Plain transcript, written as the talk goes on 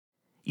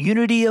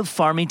Unity of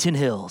Farmington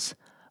Hills,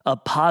 a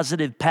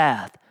positive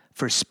path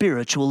for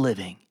spiritual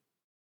living.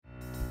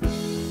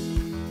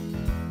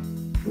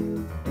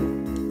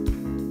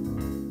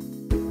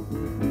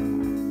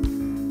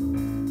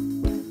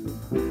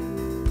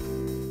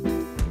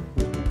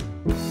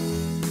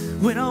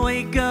 When I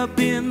wake up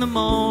in the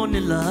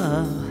morning,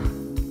 love,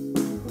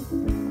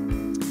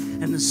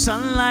 and the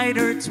sunlight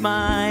hurts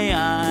my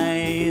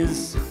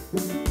eyes,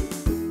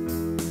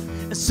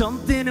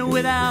 something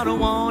without a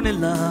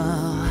warning,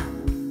 love,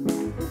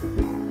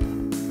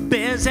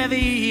 bears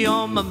heavy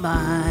on my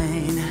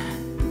mind.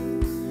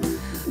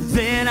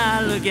 Then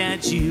I look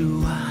at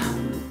you,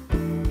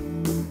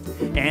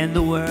 and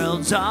the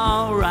world's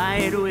all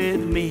right with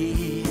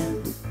me.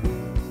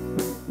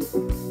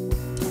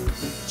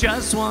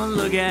 Just one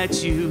look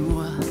at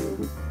you,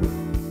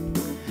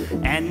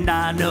 and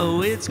I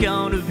know it's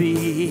gonna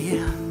be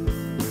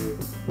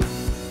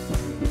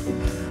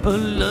a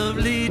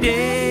lovely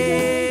day.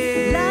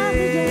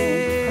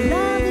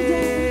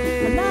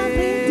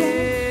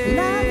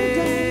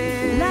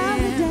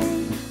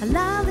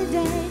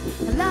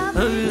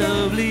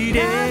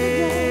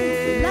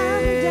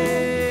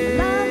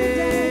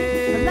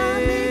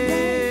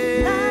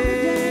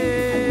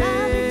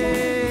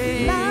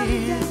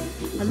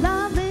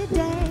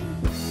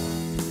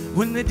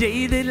 When the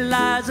day that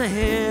lies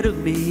ahead of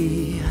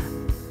me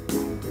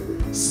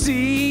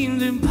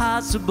seems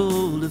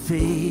impossible to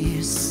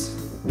face,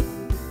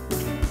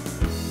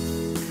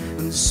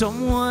 and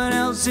someone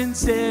else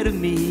instead of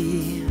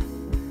me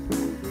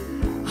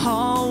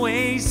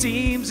always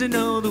seems to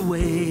know the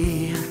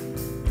way,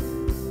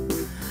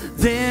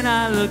 then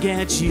I look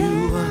at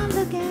you,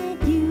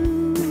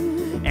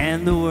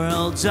 and the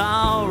world's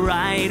all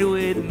right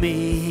with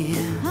me.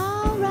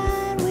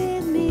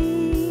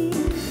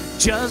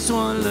 Just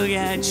one look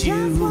at you,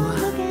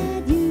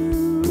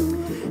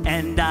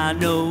 and I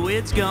know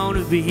it's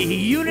gonna be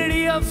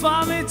Unity of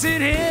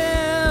Farmington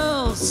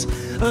Hills,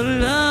 a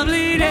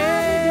lovely day.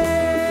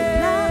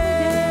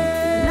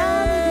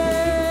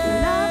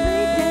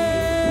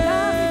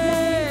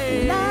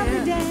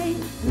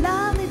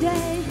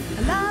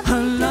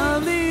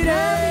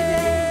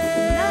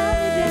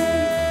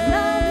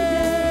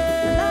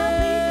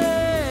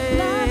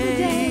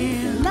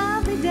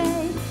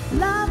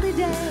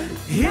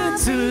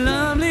 It's a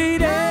lovely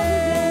day.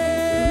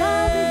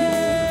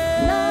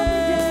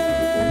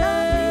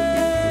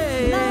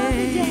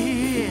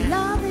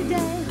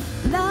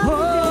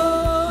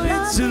 Oh,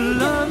 it's a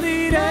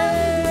lovely day.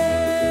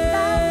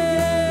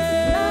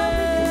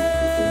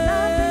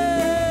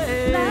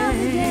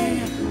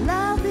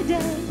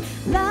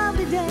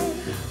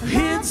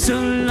 It's a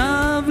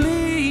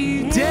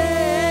lovely day.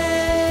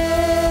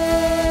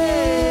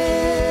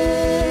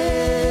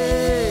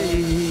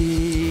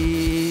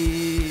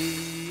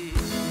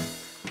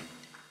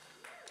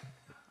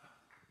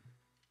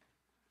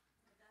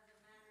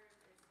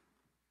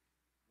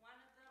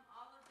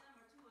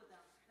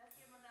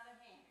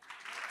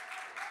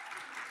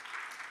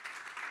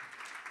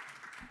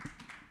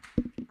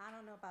 I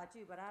don't know about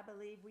you, but I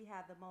believe we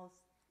have the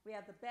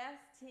best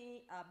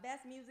team,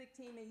 best music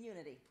team in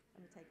Unity.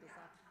 Let me take this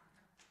off.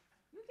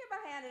 You give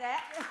a hand to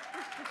that.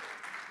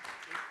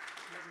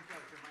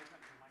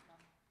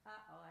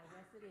 I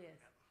guess it is.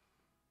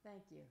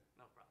 Thank you.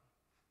 No problem.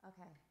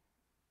 Okay.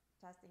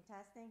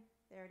 Testing.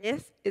 There it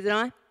is. Is it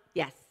on?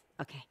 Yes.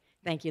 Okay.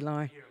 Thank you,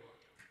 Lauren.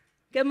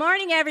 Good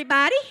morning,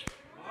 everybody.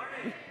 Good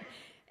morning.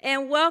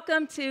 And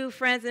welcome to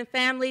Friends and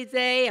Family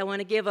Day. I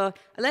want to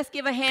let's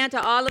give a hand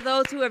to all of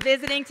those who are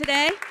visiting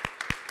today,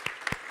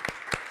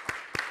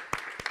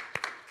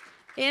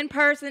 in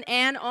person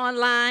and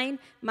online.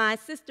 My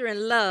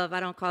sister-in-law, I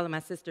don't call her my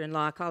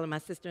sister-in-law, I call her my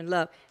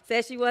sister-in-law,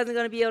 said she wasn't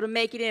going to be able to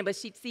make it in, but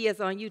she'd see us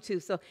on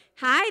YouTube. So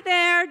hi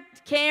there,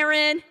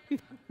 Karen.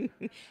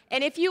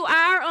 And if you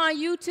are on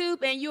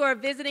YouTube and you are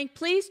visiting,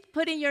 please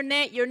put in your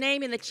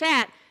name in the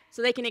chat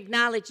so they can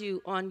acknowledge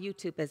you on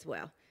YouTube as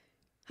well.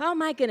 Oh,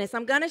 my goodness.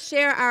 I'm going to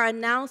share our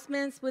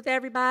announcements with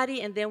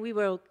everybody, and then we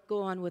will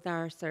go on with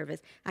our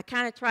service. I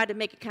kind of tried to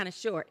make it kind of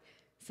short,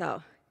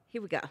 so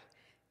here we go.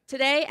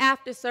 Today,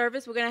 after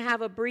service, we're going to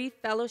have a brief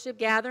fellowship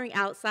gathering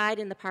outside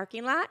in the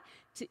parking lot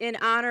in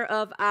honor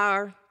of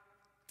our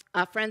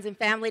Friends and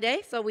Family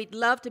Day. So we'd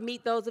love to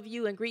meet those of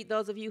you and greet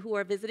those of you who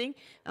are visiting.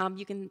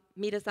 You can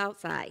meet us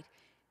outside.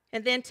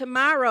 And then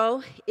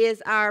tomorrow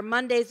is our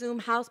Monday Zoom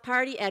house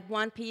party at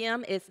 1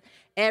 p.m.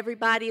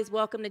 Everybody is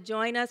welcome to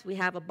join us. We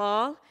have a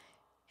ball.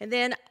 And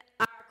then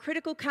our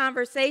Critical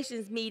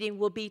Conversations meeting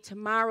will be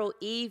tomorrow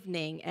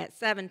evening at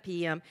 7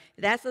 p.m.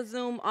 That's a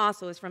Zoom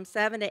also. It's from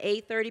 7 to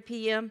 8:30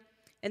 p.m.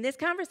 And this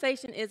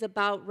conversation is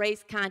about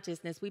race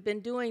consciousness. We've been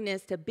doing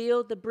this to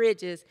build the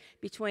bridges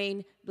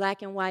between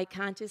black and white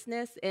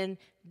consciousness and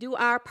do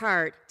our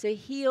part to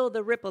heal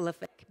the ripple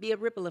effect, be a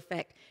ripple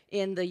effect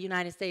in the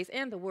United States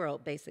and the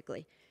world,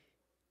 basically.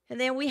 And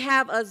then we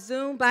have a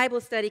Zoom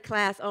Bible study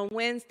class on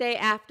Wednesday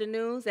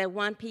afternoons at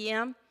 1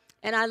 p.m.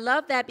 And I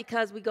love that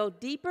because we go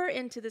deeper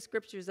into the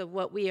scriptures of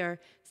what we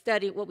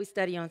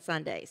study on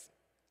Sundays.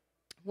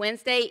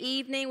 Wednesday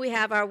evening, we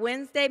have our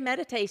Wednesday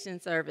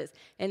meditation service,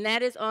 and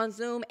that is on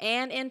Zoom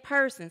and in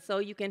person. So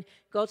you can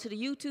go to the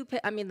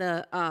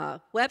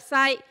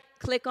website,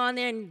 click on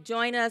there and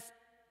join us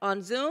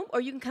on Zoom,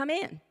 or you can come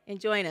in and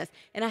join us.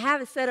 And I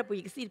have it set up where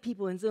you can see the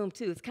people in Zoom,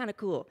 too. It's kind of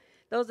cool.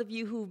 Those of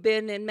you who've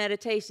been in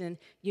meditation,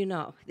 you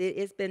know,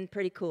 it's been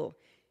pretty cool.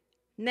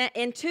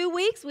 In 2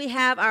 weeks, we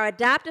have our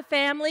Adoptive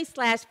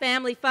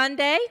Family/Family Fun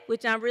Day,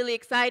 which I'm really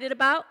excited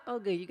about. Oh,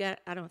 good.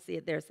 I don't see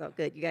it there, so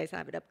good. You guys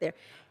have it up there.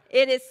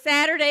 It is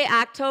Saturday,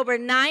 October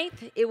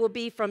 9th. It will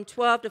be from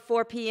 12 to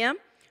 4 p.m.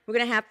 We're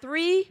going to have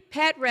 3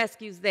 pet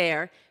rescues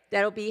there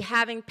that will be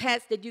having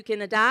pets that you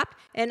can adopt.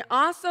 And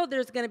also,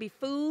 there's going to be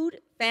food,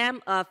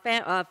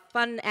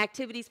 fun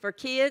activities for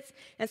kids.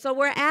 And so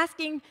we're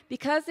asking,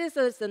 because this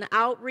is an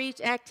outreach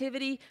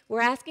activity,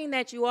 we're asking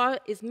that you all,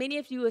 as many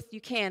of you as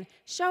you can,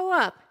 show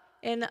up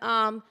and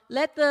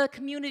let the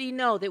community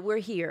know that we're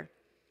here.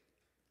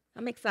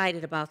 I'm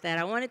excited about that.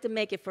 I wanted to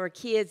make it for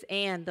kids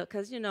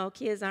because, you know,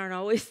 kids aren't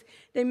always,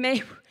 they're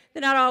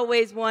not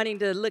always wanting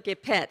to look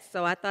at pets,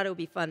 so I thought it would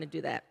be fun to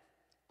do that.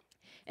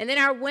 And then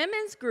our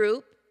women's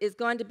group is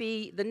going to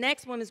be, the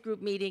next women's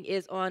group meeting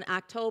is on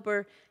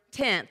October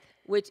 10th,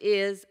 which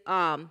is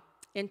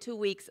in 2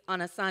 weeks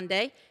on a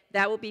Sunday.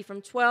 That will be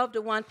from 12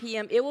 to 1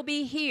 p.m. It will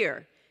be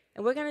here,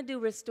 and we're going to do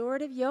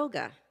restorative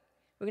yoga.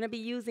 We're going to be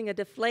using a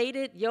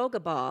deflated yoga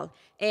ball,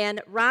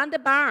 and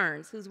Rhonda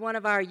Barnes, who's one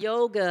of our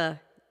yoga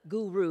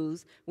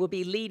gurus, will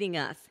be leading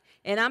us.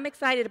 And I'm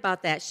excited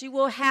about that. She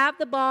will have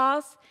the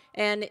balls,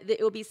 and it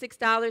will be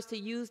 $6 to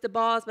use the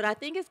balls, but I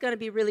think it's going to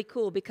be really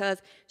cool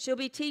because she'll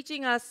be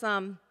teaching us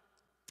some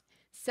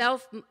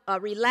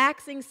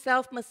relaxing,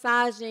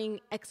 self-massaging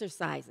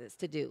exercises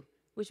to do,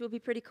 which will be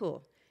pretty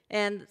cool.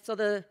 And so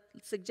the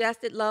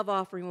suggested love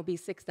offering will be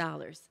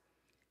 $6.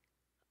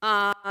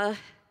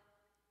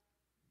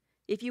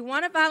 If you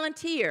want to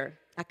volunteer,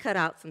 I cut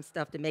out some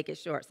stuff to make it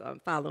short, so I'm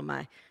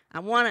following I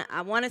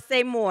want to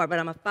say more, but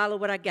I'm going to follow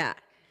what I got.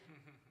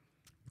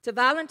 To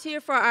volunteer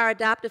for our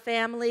Adoptive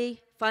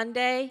Family Fun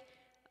Day,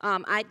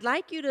 I'd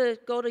like you to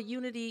go to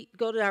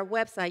our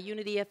website,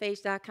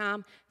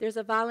 unityfh.com. There's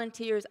a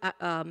volunteers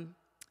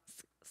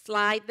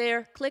slide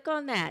there. Click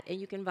on that, and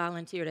you can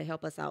volunteer to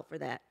help us out for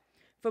that.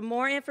 For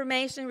more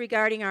information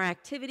regarding our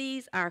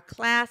activities, our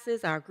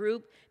classes, our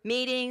group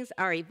meetings,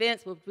 our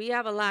events, we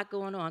have a lot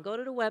going on. Go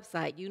to the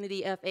website,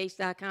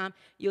 unityfh.com.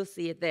 You'll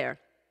see it there.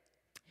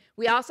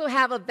 We also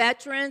have a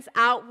Veterans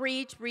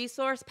Outreach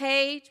resource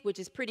page, which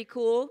is pretty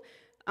cool,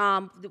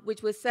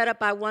 which was set up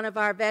by one of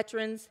our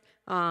veterans,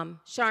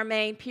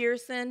 Charmaine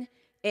Pearson,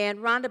 and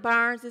Rhonda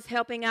Barnes is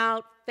helping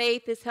out,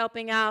 Faith is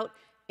helping out,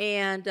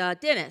 and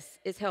Dennis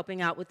is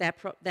helping out with that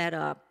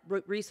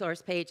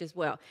resource page as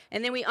well.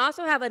 And then we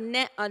also have a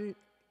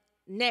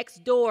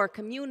Nextdoor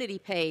community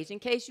page in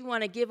case you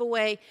want to give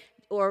away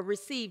or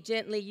receive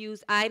gently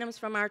used items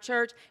from our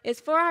church. It's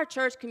for our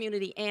church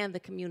community and the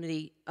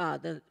community,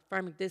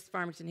 this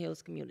Farmington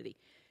Hills community.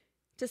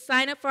 To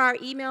sign up for our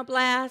email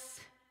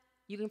blast,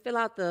 you can fill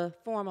out the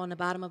form on the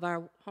bottom of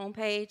our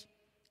homepage.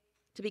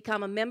 To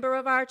become a member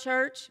of our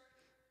church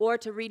or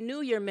to renew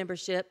your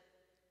membership,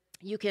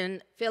 you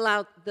can fill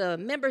out the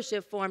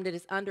membership form that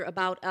is under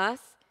About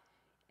Us.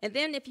 And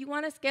then if you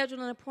want to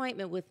schedule an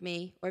appointment with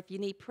me or if you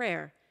need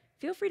prayer,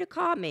 feel free to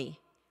call me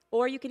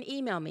or you can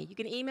email me. You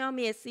can email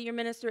me at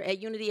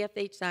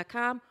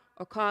seniorminister@unityfh.com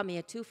or call me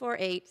at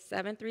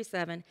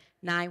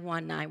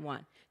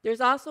 248-737-9191.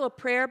 There's also a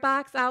prayer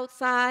box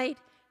outside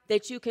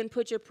that you can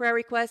put your prayer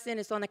requests in.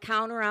 It's on the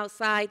counter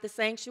outside the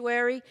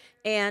sanctuary,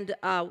 and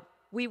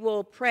we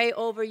will pray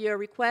over your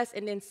requests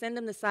and then send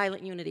them to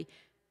Silent Unity.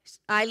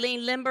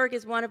 Eileen Lindbergh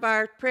is one of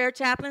our prayer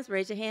chaplains.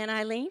 Raise your hand,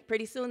 Eileen.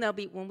 Pretty soon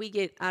when we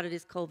get out of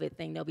this COVID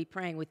thing, they'll be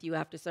praying with you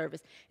after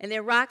service. And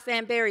then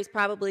Roxanne Berry's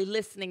probably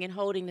listening and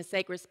holding the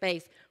sacred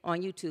space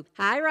on YouTube.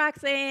 Hi,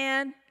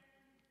 Roxanne.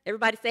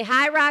 Everybody say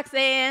hi,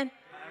 Roxanne.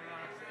 Hi,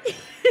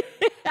 Roxanne.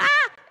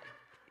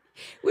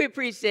 We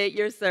appreciate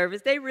your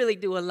service. They really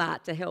do a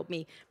lot to help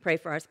me pray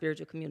for our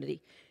spiritual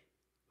community.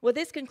 Well,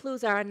 this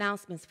concludes our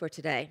announcements for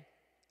today.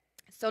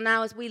 So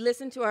now as we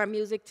listen to our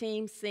music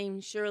team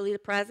sing Surely the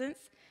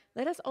Presence,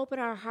 let us open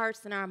our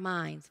hearts and our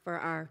minds for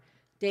our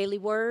daily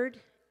word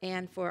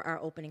and for our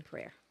opening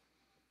prayer.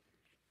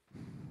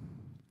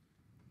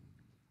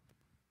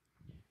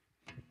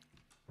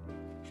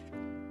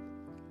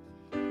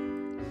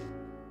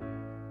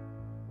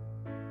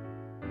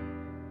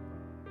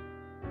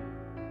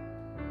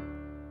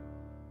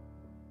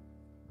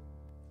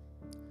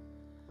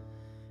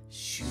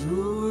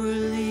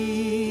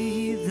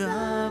 Surely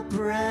the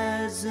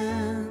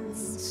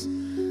presence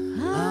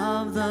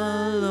of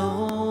the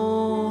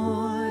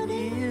Lord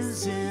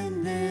is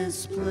in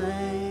this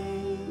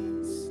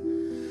place.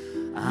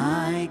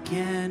 I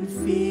can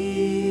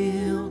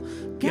feel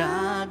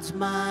God's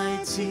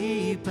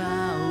mighty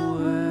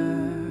power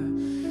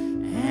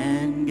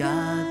and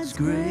God's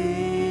grace.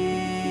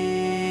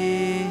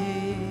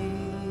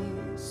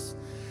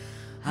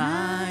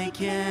 I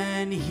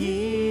can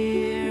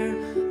hear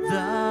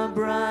the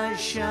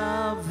brush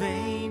of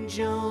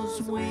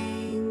angels'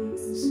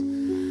 wings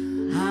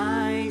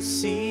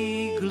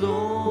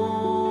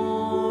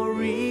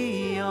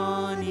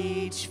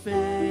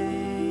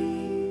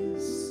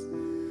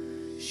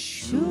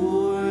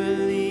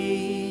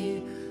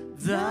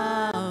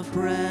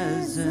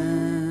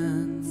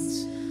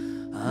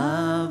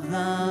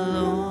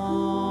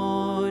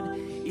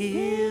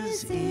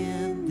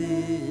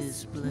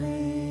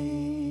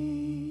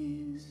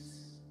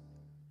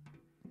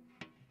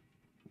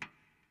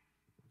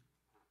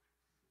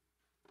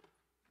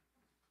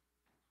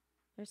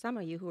There's some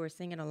of you who are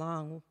singing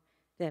along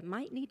that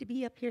might need to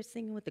be up here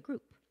singing with the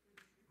group.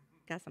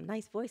 Got some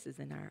nice voices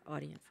in our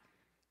audience.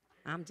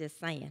 I'm just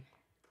saying.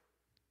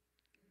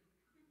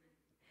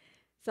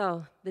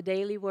 So, the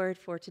daily word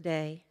for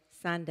today,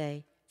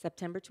 Sunday,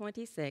 September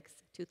 26,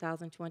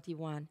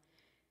 2021,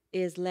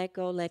 is let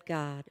go, let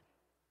God.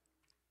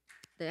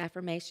 The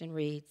affirmation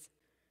reads,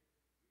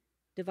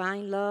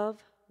 divine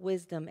love,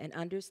 wisdom, and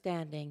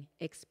understanding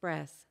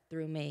express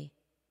through me.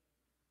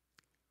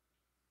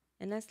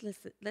 And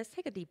let's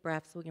take a deep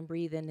breath so we can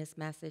breathe in this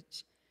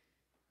message.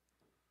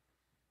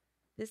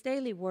 This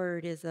daily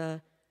word is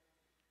a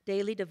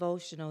daily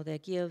devotional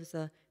that gives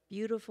a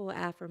beautiful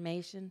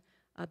affirmation,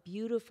 a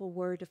beautiful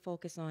word to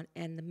focus on,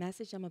 and the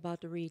message I'm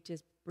about to read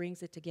just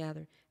brings it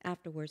together.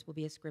 Afterwards will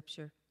be a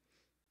scripture.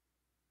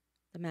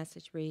 The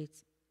message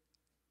reads,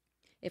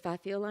 if I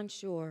feel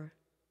unsure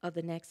of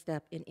the next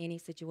step in any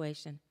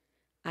situation,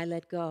 I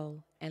let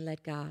go and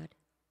let God.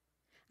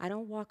 I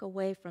don't walk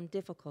away from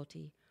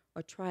difficulty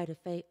or try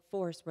to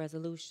force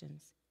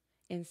resolutions.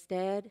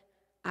 Instead,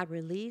 I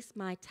release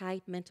my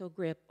tight mental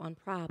grip on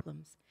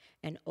problems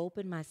and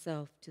open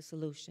myself to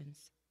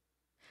solutions.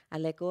 I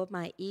let go of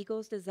my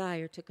ego's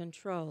desire to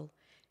control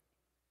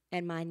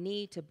and my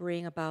need to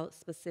bring about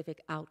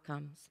specific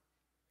outcomes.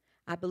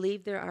 I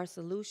believe there are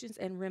solutions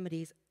and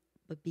remedies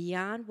but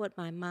beyond what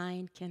my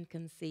mind can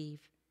conceive.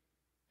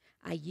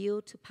 I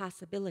yield to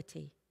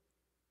possibility.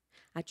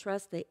 I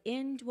trust the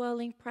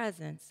indwelling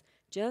presence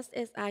just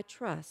as I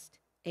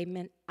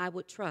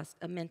would trust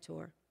a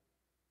mentor.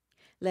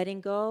 Letting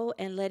go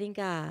and letting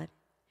God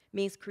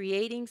means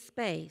creating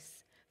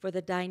space for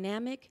the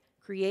dynamic,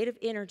 creative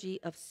energy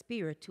of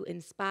spirit to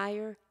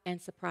inspire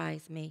and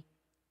surprise me.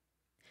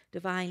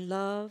 Divine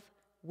love,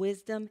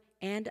 wisdom,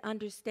 and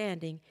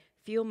understanding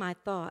fuel my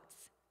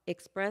thoughts,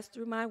 express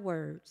through my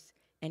words,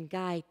 and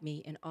guide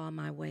me in all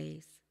my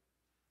ways.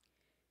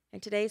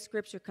 And today's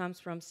scripture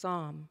comes from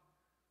Psalm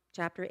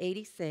chapter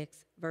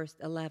 86, verse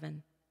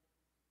 11.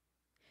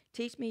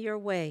 Teach me your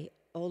way,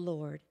 O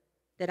Lord,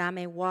 that I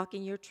may walk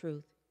in your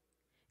truth.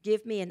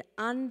 Give me an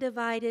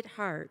undivided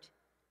heart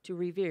to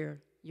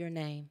revere your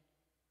name.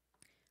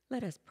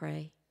 Let us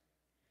pray.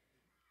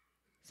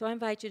 So I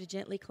invite you to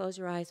gently close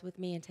your eyes with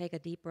me and take a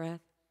deep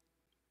breath.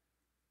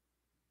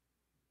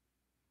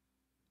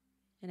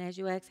 And as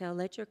you exhale,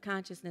 let your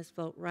consciousness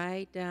float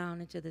right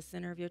down into the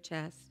center of your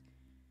chest,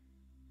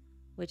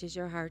 which is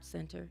your heart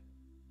center.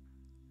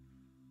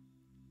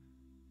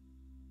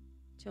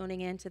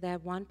 Tuning into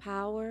that one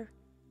power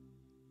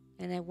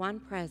and that one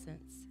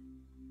presence,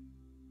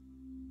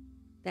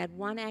 that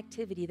one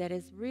activity that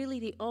is really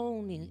the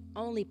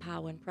only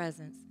power and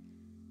presence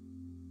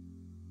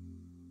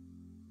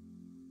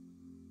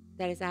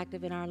that is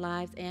active in our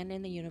lives and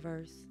in the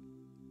universe.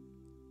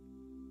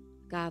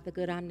 God, the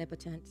good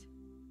omnipotent,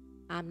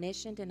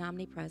 omniscient, and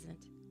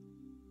omnipresent.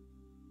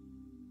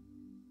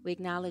 We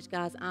acknowledge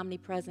God's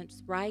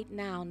omnipresence right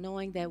now,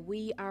 knowing that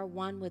we are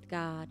one with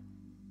God.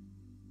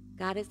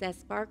 God is that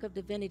spark of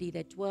divinity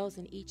that dwells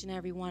in each and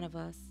every one of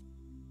us,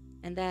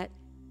 and that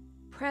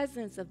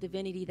presence of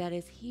divinity that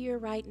is here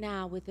right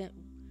now within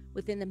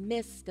the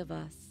midst of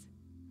us.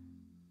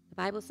 The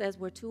Bible says,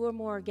 where two or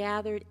more are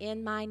gathered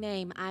in my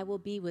name, I will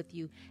be with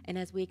you. And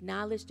as we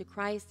acknowledge the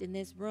Christ in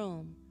this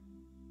room,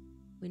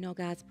 we know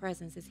God's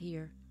presence is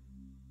here.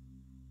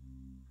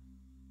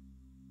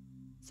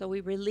 So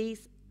we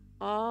release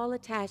all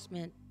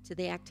attachment to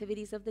the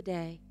activities of the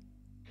day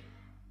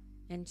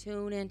and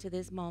tune into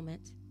this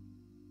moment,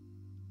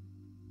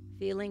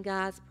 feeling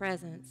God's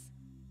presence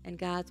and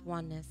God's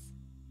oneness,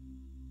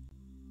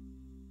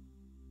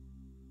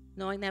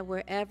 knowing that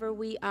wherever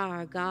we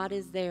are, God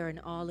is there and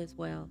all is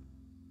well.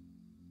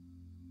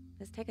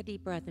 Let's take a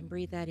deep breath and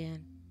breathe that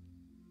in.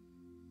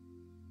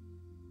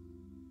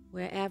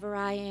 Wherever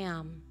I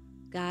am,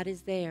 God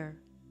is there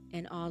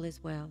and all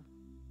is well.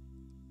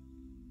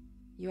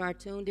 You are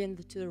tuned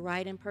into the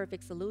right and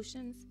perfect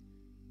solutions.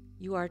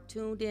 You are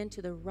tuned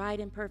into the right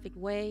and perfect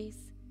ways.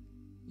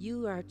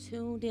 You are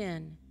tuned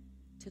in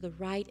to the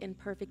right and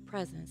perfect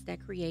presence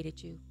that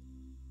created you.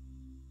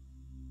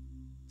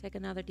 Take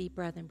another deep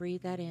breath and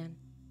breathe that in.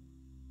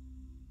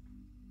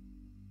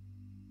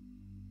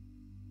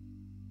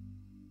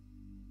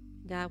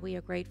 God, we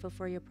are grateful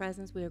for your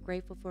presence. We are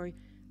grateful for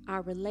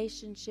our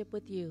relationship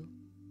with you.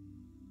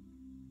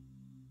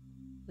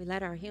 We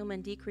let our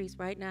human decrease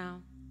right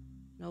now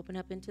and open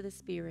up into the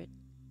Spirit,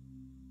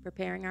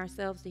 preparing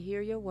ourselves to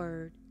hear your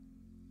word,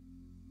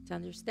 to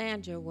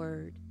understand your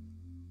word,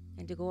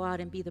 and to go out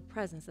and be the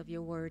presence of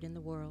your word in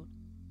the world.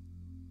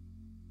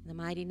 In the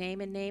mighty name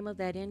and name of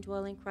that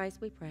indwelling Christ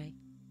we pray.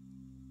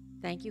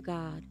 Thank you,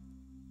 God.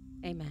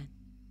 Amen.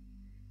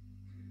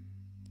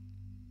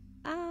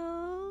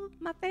 Oh,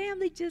 my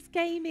family just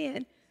came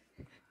in.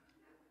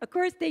 Of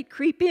course, they'd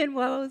creep in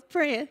while I was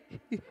praying.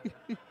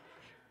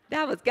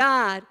 That was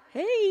God.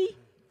 Hey,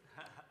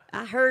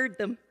 I heard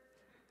them.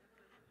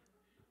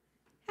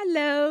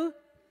 Hello.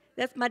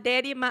 That's my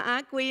daddy and my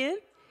Aunt Gwen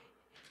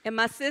and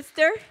my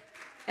sister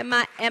and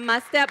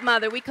my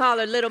stepmother. We call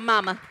her Little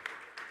Mama.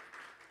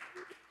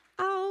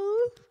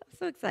 Oh,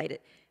 so excited.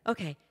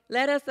 Okay,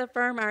 let us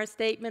affirm our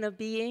statement of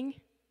being.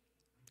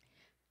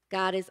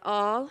 God is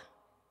all,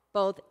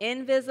 both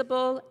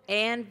invisible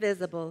and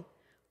visible.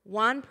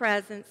 One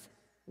presence,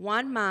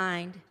 one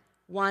mind,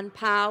 one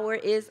power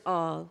is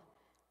all.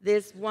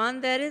 This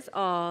one that is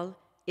all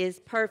is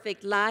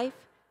perfect life,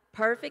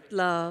 perfect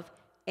love,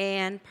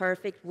 and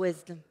perfect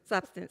wisdom,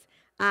 substance.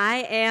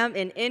 I am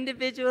an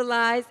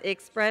individualized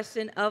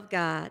expression of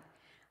God.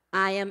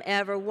 I am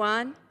ever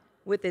one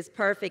with His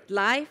perfect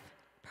life,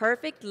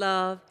 perfect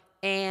love,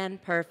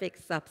 and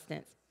perfect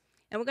substance.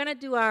 And we're going to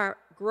do our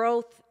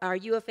growth, our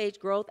UFH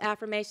growth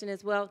affirmation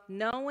as well,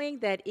 knowing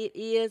that it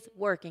is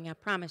working. I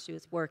promise you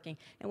it's working.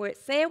 And we're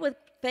say it with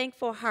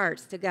thankful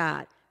hearts to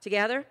God.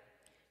 Together,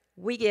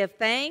 we give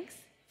thanks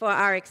for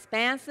our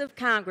expansive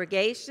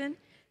congregation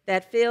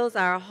that fills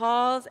our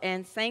halls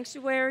and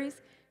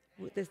sanctuaries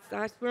with the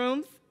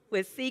rooms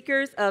with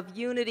seekers of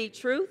unity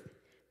truth,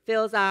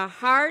 fills our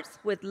hearts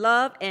with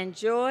love and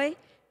joy,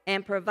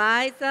 and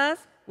provides us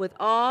with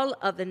all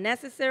of the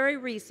necessary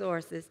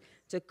resources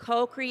to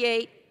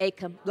co-create a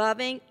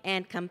loving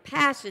and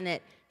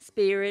compassionate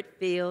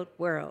spirit-filled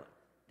world.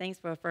 Thanks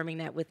for affirming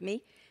that with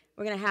me.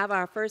 We're going to have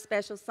our first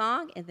special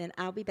song, and then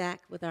I'll be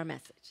back with our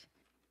message.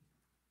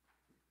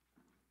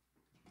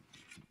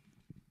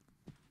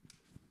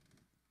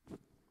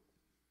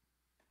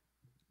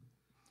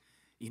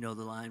 You know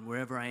the line,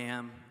 wherever I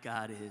am,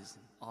 God is,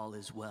 all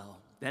is well.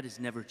 That has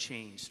never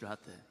changed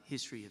throughout the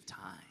history of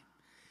time.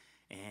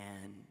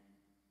 And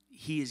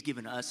He has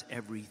given us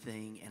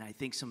everything, and I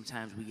think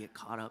sometimes we get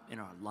caught up in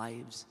our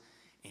lives,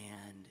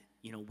 and,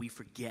 you know, we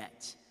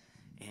forget.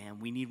 And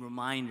we need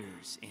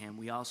reminders, and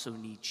we also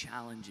need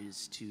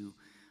challenges to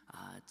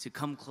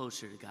come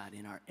closer to God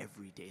in our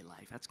everyday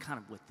life. That's kind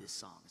of what this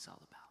song is all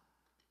about.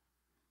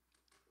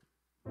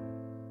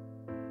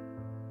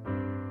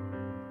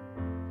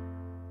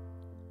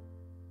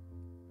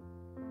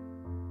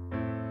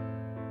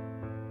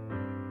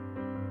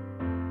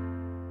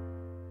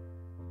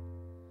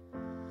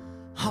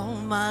 All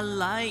my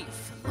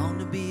life, I long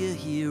to be a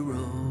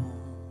hero.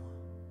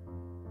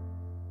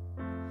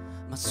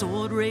 My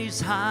sword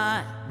raised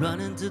high,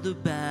 running to the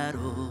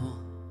battle.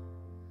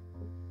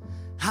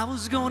 I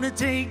was gonna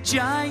take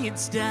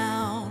giants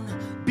down,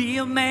 be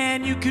a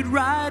man you could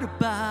write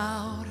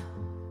about.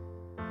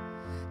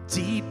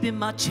 Deep in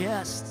my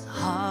chest, the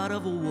heart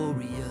of a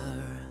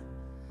warrior.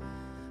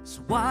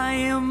 So why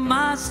am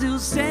I still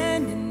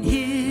standing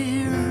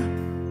here?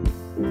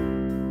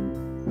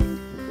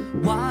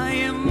 Why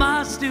am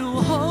I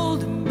still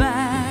holding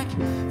back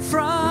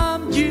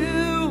from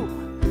you?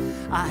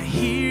 I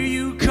hear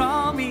you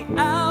call me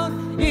out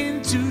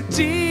into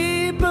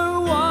deeper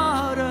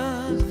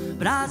waters,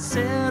 but I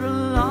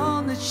settle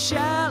on the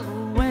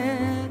shallow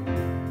end.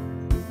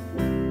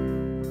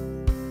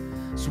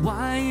 So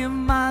why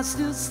am I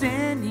still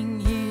standing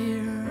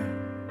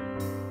here?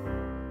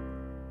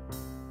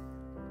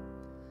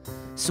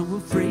 So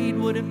afraid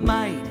what it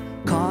might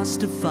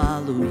cost to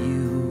follow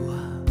you.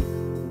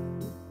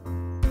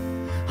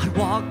 I'd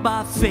walk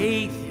by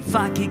faith if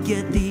I could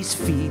get these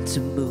feet to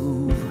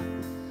move.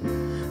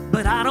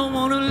 But I don't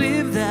want to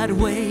live that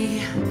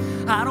way.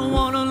 I don't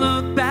want to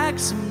look back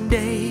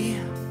someday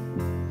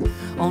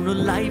on a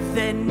life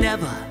that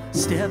never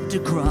stepped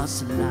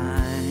across the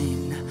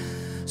line.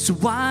 So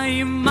why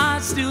am I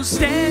still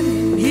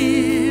standing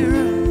here?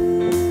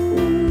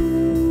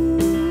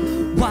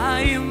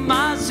 Why am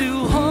I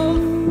still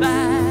holding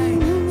back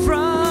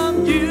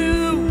from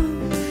you?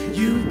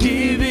 You've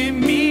given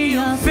me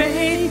a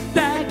faith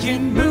that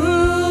can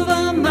move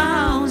a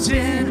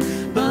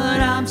mountain, but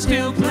I'm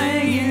still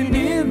playing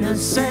in the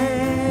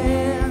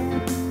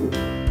sand,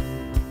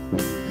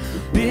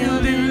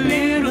 building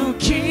little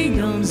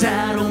kingdoms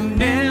that'll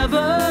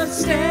never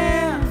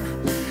stand.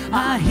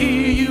 I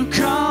hear you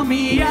call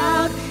me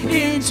out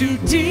into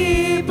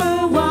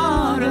deeper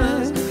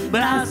waters,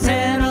 but I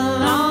settle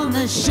on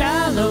the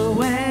shallow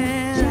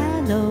end.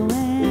 Shallow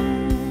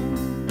end.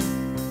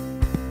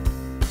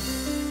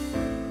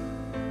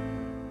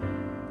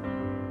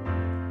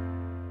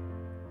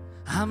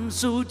 I'm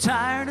so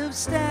tired of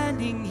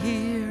standing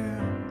here.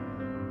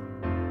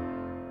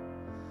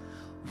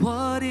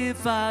 What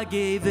if I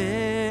gave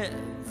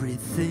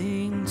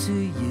everything to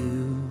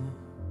you?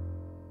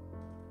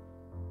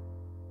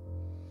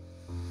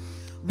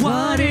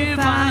 What if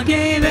I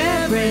gave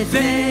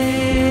everything?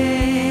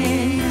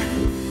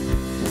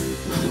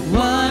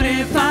 What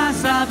if I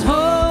stopped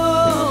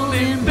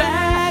holding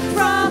back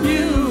from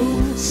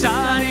you?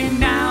 Starting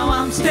now,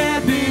 I'm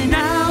stepping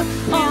out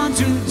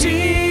onto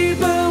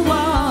deeper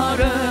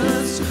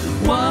waters.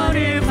 What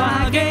if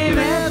I gave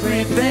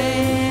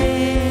everything?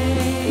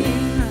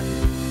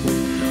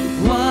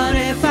 What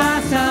if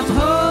I stopped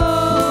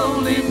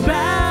holding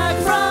back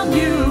from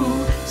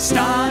you?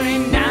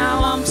 Starting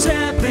now, I'm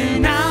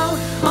stepping out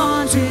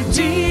onto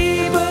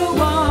deeper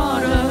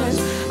waters.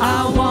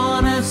 I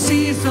wanna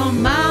see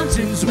some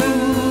mountains move.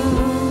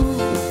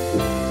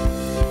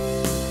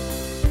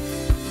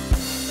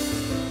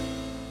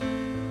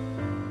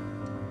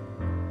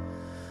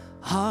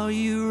 Are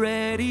you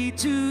ready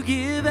to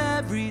give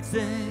everything?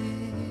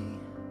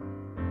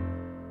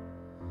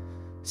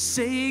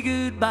 say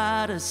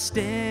goodbye to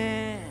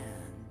standing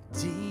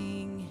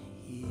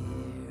here.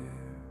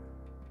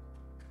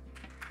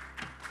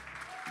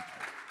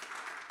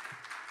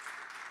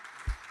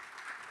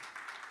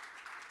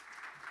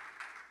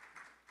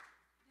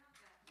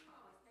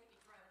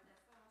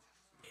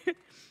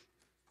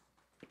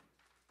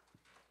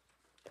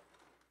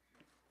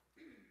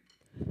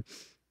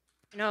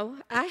 You know,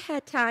 I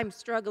had time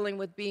struggling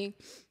with being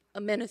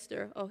a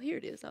minister. Oh, here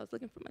it is. I was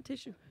looking for my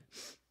tissue.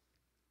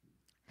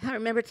 I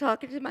remember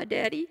talking to my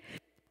daddy.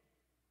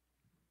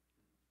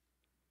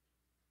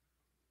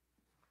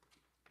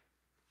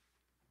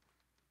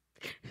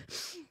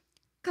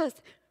 Because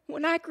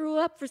when I grew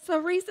up, for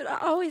some reason, I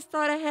always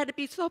thought I had to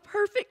be so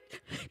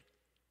perfect.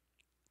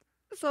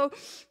 So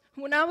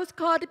when I was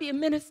called to be a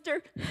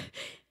minister,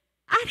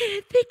 I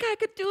didn't think I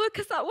could do it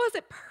because I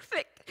wasn't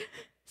perfect.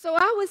 So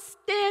I was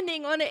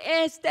standing on the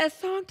edge. That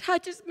song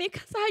touches me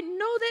because I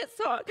know that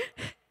song.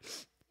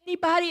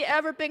 Anybody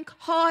ever been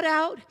called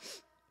out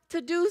to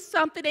do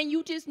something and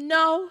you just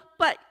know,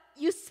 but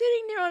you're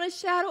sitting there on a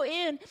shadow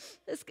end,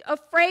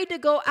 afraid to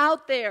go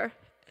out there?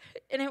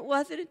 And it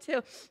wasn't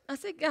until I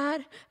said,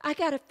 God, I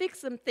got to fix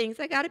some things.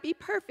 I got to be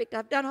perfect.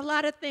 I've done a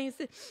lot of things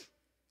that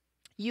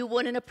you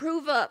wouldn't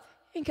approve of.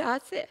 And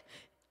God said,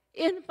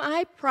 in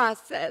my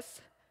process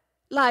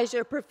lies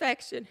your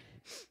perfection.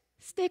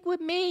 Stick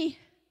with me.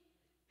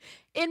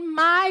 In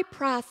my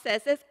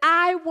process, as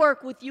I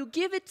work with you,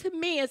 give it to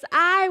me. As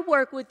I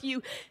work with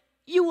you,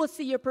 you will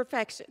see your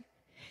perfection.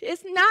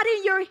 It's not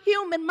in your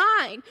human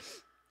mind.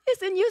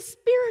 It's in your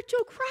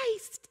spiritual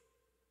Christ.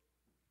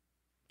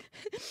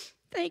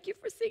 Thank you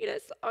for singing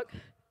that song.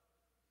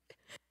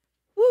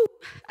 Woo,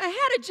 I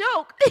had a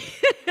joke.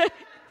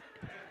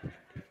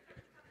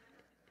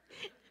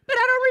 But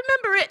I don't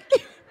remember it.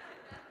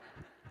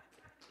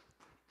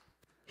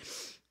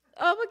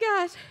 Oh my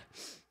gosh.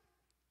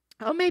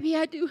 Oh, maybe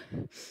I do.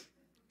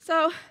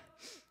 So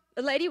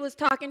the lady was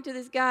talking to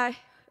this guy,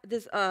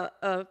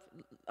 her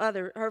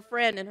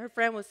friend, and her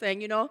friend was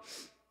saying, you know,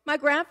 my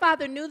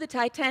grandfather knew the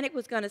Titanic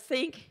was going to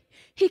sink.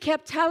 He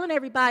kept telling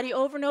everybody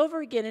over and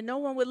over again, and no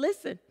one would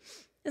listen.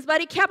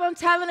 But he kept on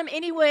telling them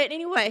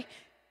anyway,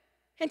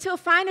 until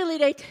finally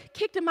they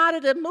kicked him out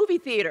of the movie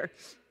theater.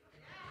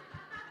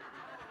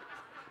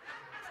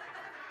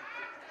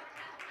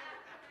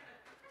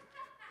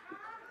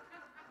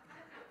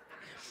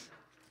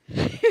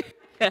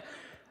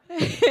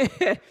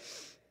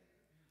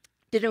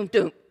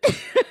 Doom.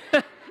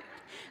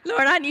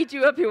 Lord, I need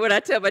you up here when I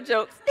tell my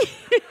jokes.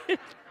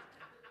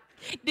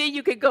 Then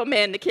you can go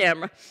man the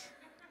camera.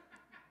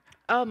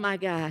 Oh my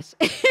gosh.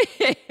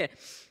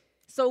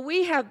 So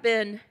we have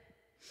been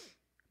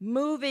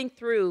moving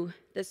through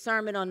the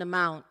Sermon on the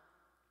Mount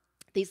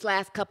these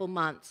last couple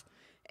months.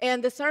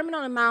 And the Sermon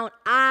on the Mount,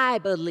 I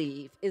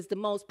believe, is the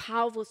most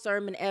powerful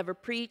sermon ever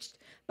preached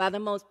by the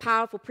most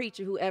powerful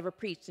preacher who ever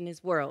preached in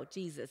this world,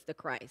 Jesus the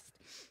Christ.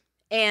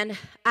 And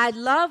I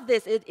love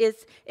this.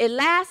 It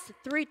lasts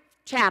 3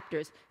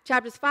 chapters,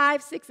 chapters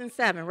 5, 6, and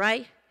 7,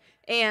 right?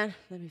 And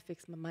let me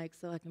fix my mic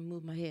so I can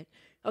move my head.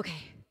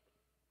 Okay.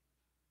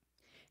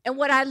 And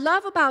what I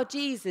love about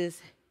Jesus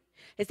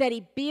is that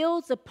he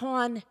builds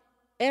upon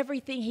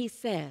everything he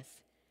says.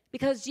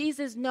 Because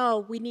Jesus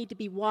knows we need to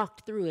be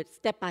walked through it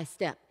step by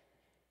step.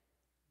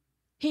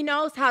 He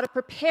knows how to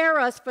prepare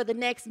us for the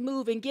next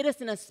move and get us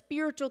in a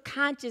spiritual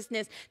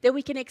consciousness that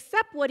we can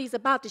accept what he's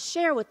about to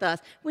share with us,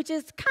 which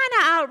is kind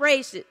of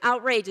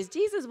outrageous.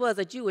 Jesus was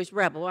a Jewish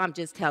rebel, I'm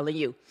just telling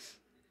you.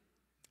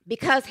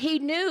 Because he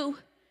knew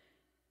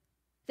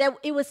that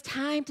it was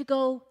time to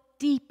go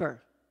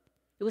deeper.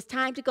 It was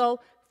time to go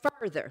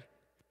further.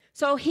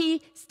 So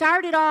he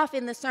started off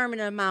in the Sermon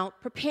on the Mount,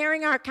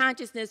 preparing our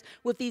consciousness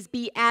with these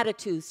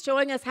Beatitudes,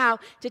 showing us how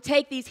to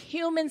take these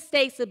human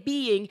states of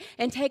being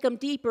and take them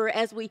deeper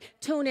as we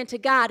tune into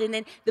God. And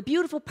then the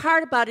beautiful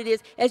part about it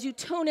is, as you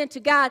tune into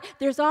God,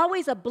 there's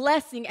always a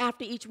blessing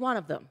after each one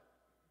of them.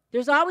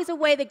 There's always a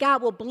way that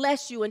God will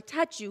bless you and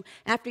touch you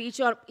after each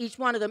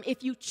one of them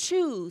if you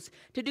choose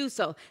to do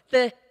so.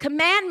 The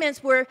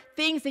commandments were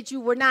things that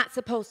you were not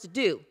supposed to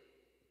do.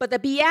 But the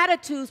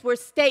Beatitudes were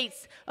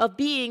states of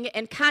being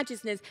and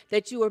consciousness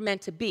that you were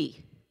meant to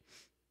be.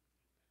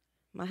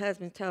 My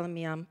husband's telling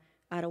me I'm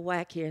out of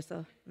whack here,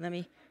 so let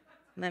me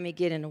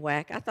get in the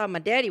whack. I thought my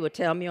daddy would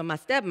tell me, or my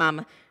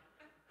stepmama,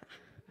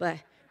 but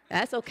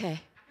that's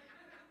okay.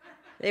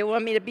 They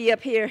want me to be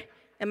up here.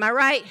 Am I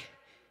right?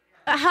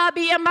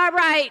 Hubby, am I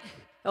right?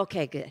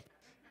 Okay, good.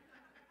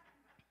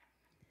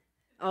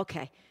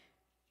 Okay.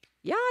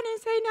 Y'all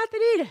didn't say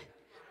nothing either.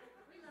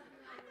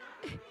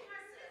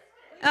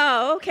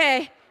 Oh,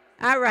 okay.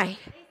 All right.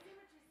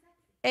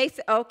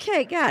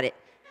 Okay, got it.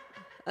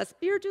 A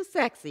spiritual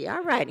sexy.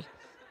 All righty.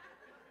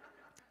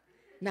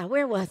 Now,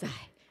 where was I?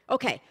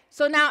 Okay,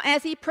 so now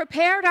as he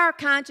prepared our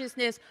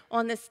consciousness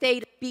on the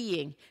state of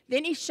being,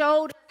 then he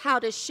showed how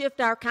to shift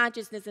our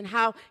consciousness and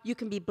how you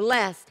can be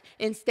blessed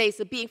in states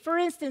of being. For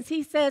instance,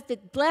 he says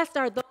that blessed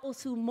are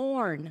those who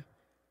mourn,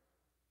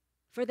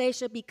 for they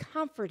shall be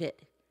comforted.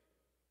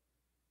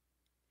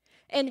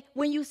 And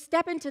when you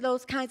step into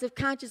those kinds of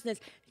consciousness,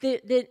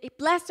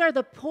 blessed are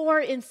the poor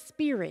in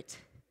spirit.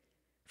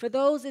 For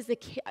those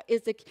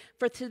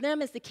to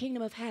them is the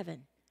kingdom of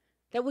heaven.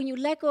 That when you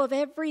let go of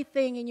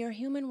everything in your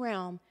human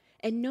realm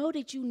and know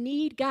that you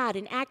need God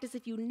and act as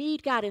if you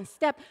need God and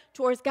step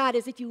towards God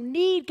as if you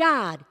need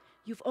God,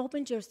 you've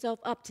opened yourself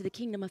up to the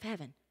kingdom of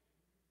heaven.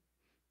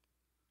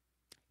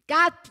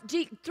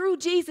 Through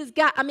Jesus,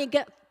 God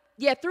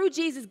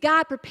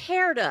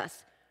prepared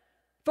us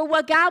for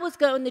what God was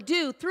going to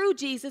do through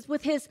Jesus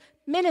with his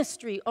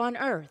ministry on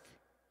earth.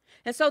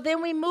 And so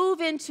then we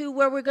move into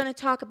where we're going to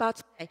talk about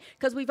today,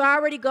 because we've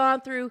already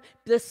gone through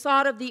the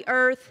salt of the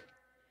earth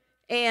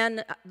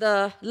and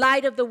the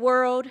light of the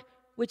world,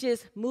 which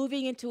is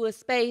moving into a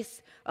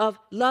space of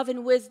love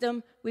and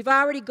wisdom. We've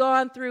already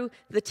gone through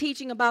the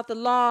teaching about the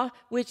law,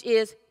 which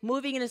is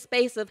moving in a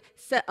space of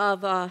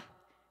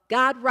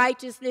God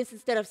righteousness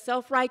instead of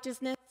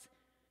self-righteousness,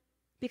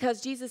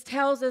 because Jesus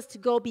tells us to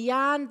go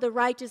beyond the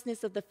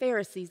righteousness of the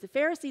Pharisees. The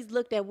Pharisees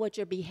looked at what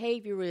your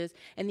behavior is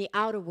in the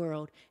outer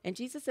world, and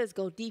Jesus says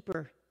go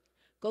deeper,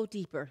 go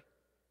deeper.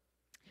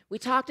 We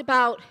talked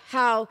about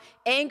how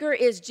anger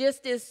is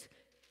just as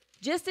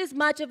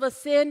much of a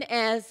sin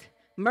as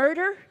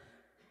murder,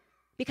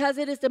 because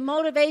it is the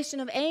motivation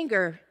of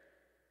anger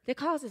that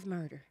causes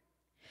murder.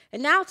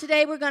 And now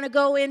today we're going to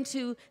go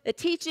into the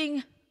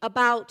teaching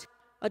about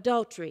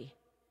adultery,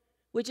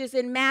 which is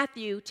in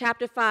Matthew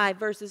chapter 5,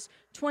 verses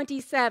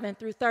 27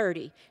 through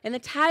 30. And the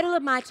title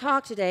of my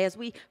talk today, as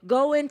we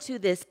go into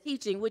this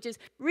teaching, which is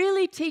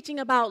really teaching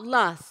about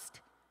lust,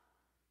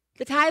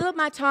 the title of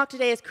my talk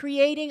today is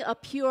Creating a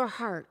Pure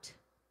Heart.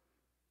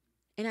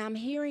 And I'm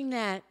hearing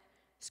that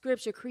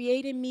scripture,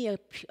 create in me a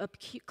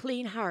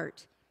clean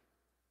heart.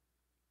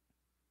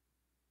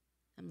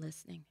 I'm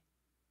listening.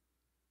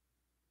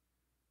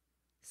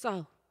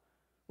 So,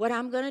 what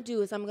I'm going to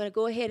do is I'm going to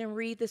go ahead and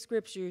read the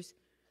scriptures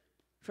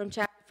from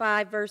chapter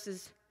 5,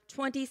 verses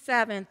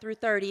 27 through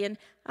 30. And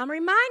I'm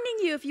reminding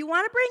you, if you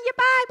want to bring your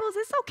Bibles,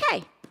 it's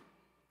okay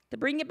to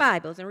bring your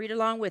Bibles and read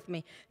along with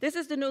me. This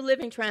is the New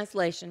Living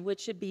Translation,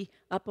 which should be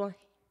up on,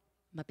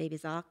 my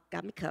baby's all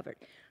got me covered.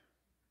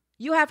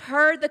 You have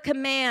heard the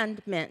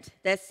commandment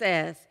that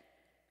says,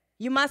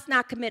 you must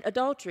not commit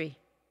adultery.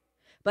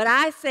 But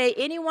I say,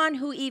 anyone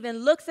who even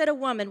looks at a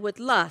woman with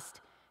lust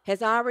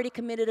has already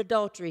committed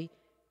adultery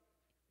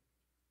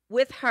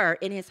with her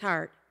in his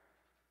heart.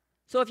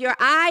 So if your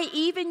eye,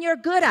 even your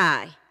good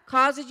eye,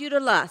 causes you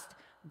to lust,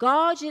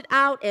 gouge it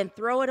out and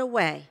throw it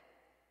away.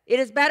 It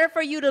is better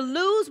for you to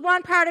lose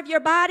one part of your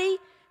body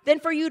than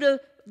for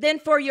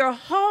your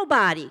whole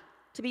body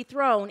to be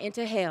thrown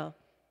into hell.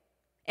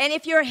 And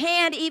if your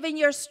hand, even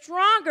your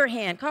stronger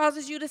hand,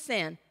 causes you to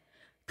sin,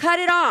 cut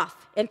it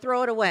off and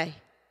throw it away.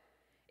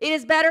 It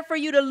is better for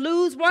you to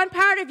lose one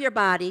part of your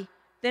body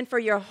than for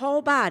your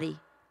whole body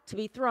to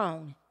be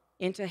thrown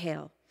into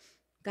hell.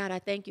 God, I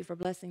thank you for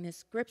blessing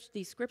these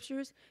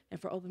scriptures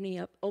and for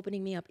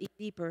opening me up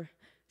deeper.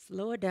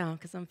 Slow it down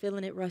because I'm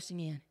feeling it rushing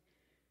in.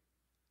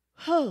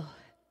 Oh.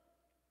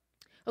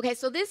 Okay,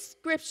 so this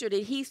scripture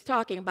that he's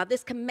talking about,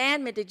 this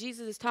commandment that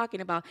Jesus is talking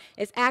about,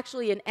 is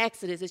actually in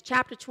Exodus. It's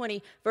chapter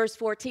 20, verse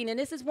 14. And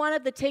this is one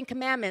of the 10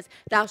 commandments,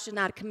 thou shalt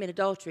not commit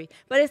adultery.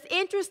 But it's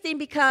interesting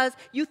because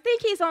you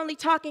think he's only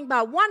talking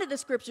about one of the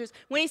scriptures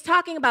when he's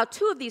talking about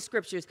two of these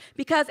scriptures.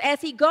 Because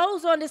as he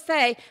goes on to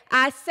say,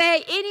 I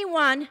say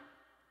anyone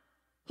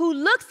who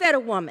looks at a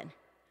woman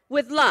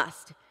with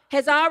lust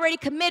has already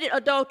committed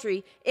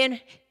adultery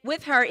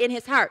with her in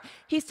his heart.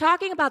 He's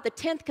talking about the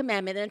 10th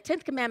commandment, and the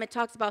 10th commandment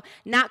talks about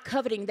not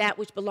coveting that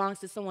which belongs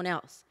to someone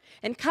else.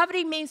 And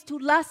coveting means to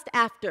lust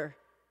after.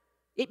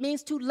 It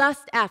means to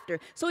lust after.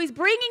 So he's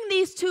bringing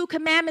these two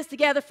commandments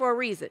together for a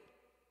reason.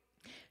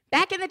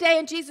 Back in the day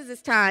in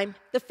Jesus' time,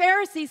 the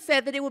Pharisees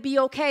said that it would be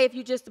okay if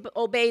you just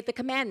obeyed the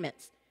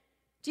commandments.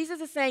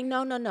 Jesus is saying,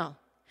 no, no, no.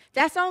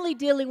 That's only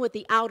dealing with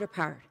the outer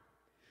part.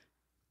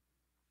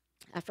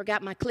 I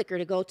forgot my clicker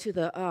to go to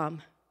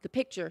the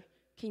picture.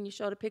 Can you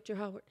show the picture,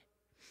 Howard?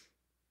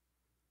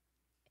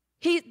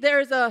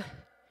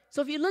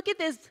 So if you look at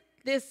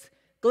this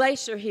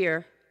glacier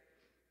here,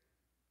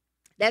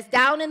 that's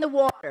down in the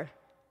water.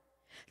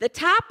 The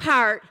top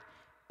part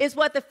is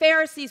what the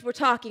Pharisees were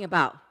talking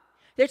about.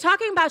 They're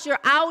talking about your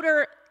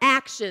outer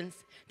actions.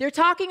 They're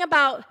talking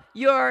about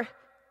your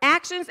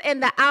actions in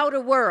the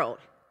outer world.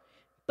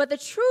 But the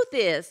truth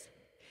is,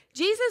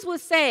 Jesus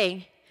was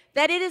saying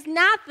that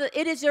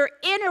it is your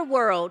inner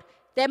world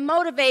that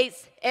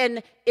motivates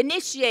and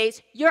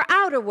initiates your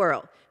outer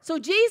world. So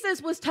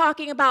Jesus was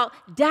talking about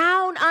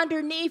down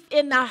underneath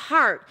in the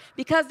heart,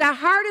 because the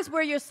heart is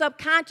where your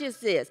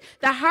subconscious is.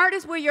 The heart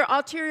is where your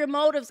ulterior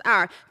motives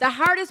are. The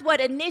heart is what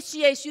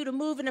initiates you to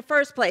move in the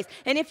first place.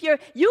 And if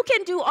you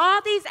can do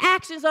all these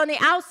actions on the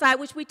outside,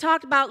 which we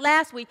talked about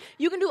last week,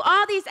 you can do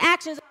all these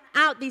actions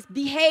out, these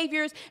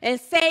behaviors and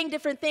saying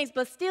different things,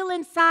 but still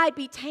inside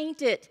be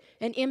tainted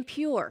and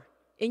impure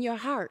in your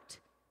heart.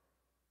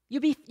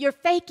 You're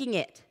faking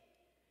it.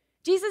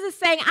 Jesus is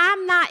saying,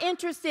 I'm not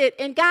interested,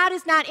 and God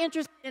is not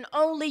interested in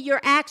only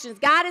your actions.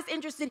 God is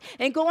interested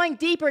in going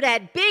deeper,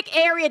 that big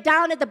area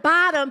down at the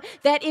bottom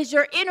that is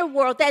your inner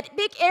world, that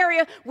big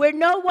area where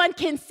no one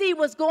can see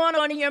what's going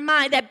on in your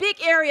mind, that big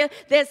area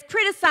that's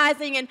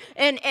criticizing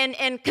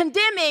and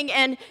condemning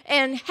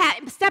and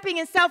stepping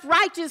in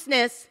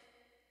self-righteousness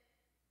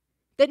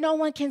that no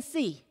one can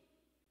see.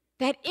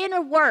 That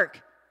inner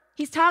work.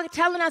 He's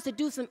telling us to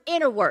do some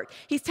inner work.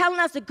 He's telling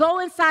us to go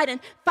inside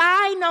and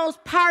find those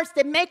parts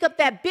that make up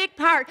that big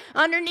part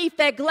underneath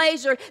that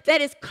glacier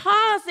that is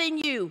causing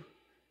you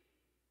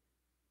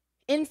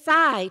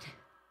inside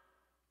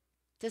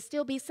to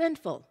still be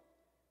sinful.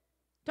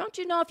 Don't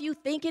you know if you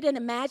think it and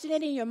imagine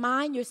it in your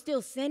mind, you're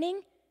still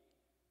sinning?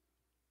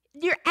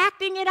 You're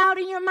acting it out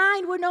in your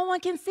mind where no one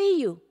can see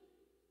you.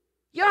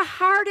 Your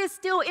heart is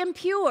still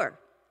impure.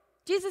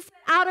 Jesus said,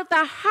 out of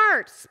the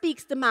heart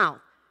speaks the mouth.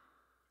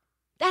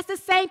 That's the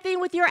same thing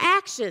with your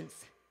actions.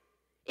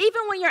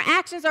 Even when your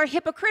actions are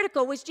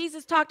hypocritical, which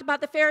Jesus talked about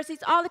the Pharisees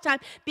all the time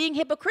being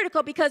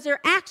hypocritical because their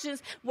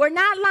actions were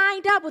not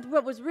lined up with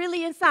what was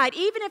really inside.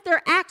 Even if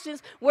their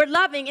actions were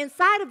loving,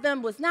 inside of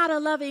them was not a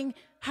loving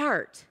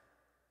heart.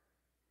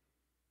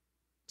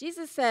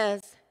 Jesus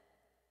says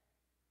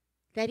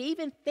that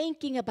even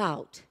thinking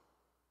about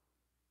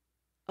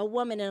a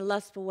woman in a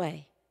lustful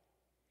way,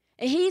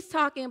 and he's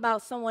talking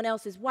about someone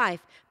else's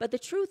wife, but the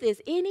truth is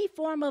any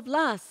form of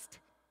lust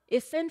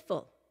is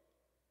sinful.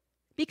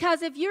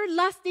 Because if you're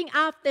lusting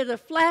after the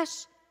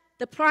flesh,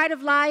 the pride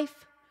of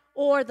life,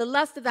 or the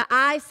lust of the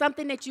eye,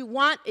 something that you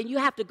want and you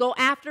have to go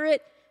after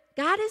it,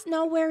 God is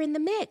nowhere in the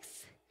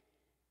mix.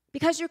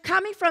 Because you're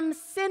coming from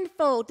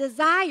sinful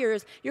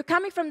desires. You're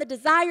coming from the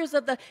desires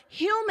of the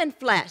human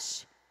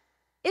flesh.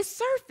 It's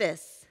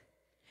surface.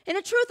 And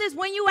the truth is,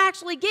 when you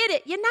actually get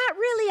it, you're not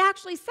really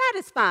actually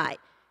satisfied.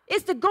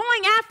 It's the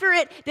going after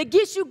it that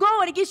gets you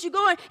going,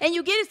 and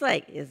you get it, it's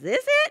like, is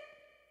this it?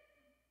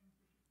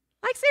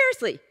 Like,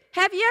 seriously,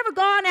 have you ever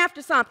gone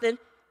after something,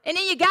 and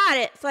then you got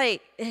it? It's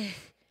like,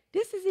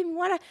 this isn't even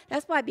what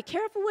that's why be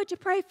careful what you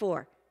pray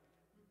for.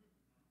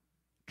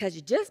 Because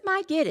you just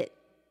might get it.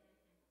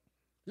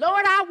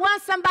 Lord, I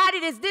want somebody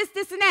that's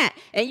this, and that.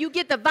 And you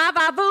get the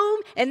va-va-voom,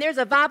 and there's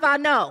a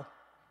va-va-no.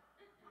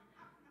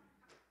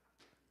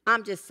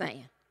 I'm just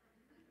saying.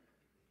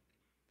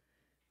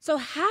 So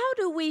how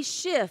do we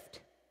shift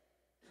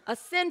a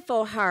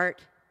sinful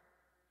heart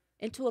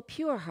into a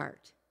pure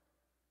heart?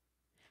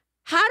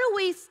 How do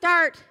we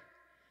start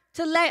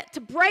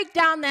to break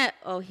down that,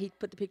 he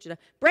put the picture down,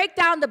 break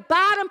down the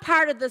bottom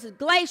part of this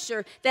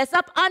glacier that's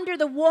up under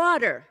the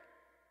water?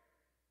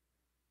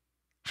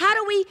 How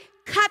do we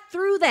cut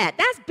through that?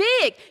 That's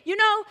big. You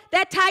know,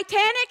 that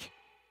Titanic,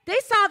 they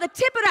saw the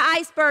tip of the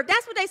iceberg.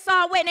 That's what they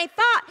saw away, and they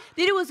thought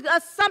that it was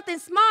something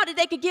small that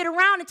they could get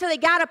around until they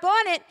got up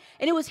on it,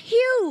 and it was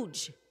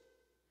huge.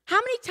 How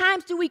many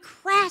times do we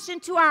crash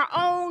into our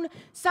own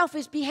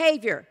selfish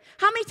behavior?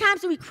 How many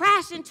times do we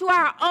crash into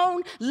our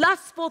own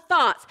lustful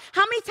thoughts?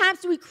 How many times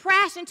do we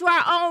crash into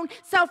our own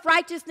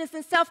self-righteousness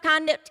and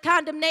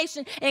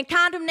self-condemnation and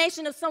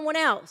condemnation of someone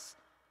else?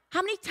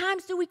 How many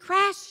times do we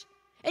crash?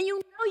 And you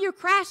know you're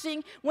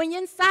crashing when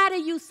inside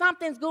of you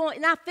something's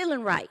not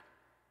feeling right.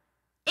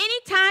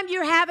 Anytime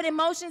you're having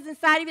emotions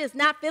inside of you that's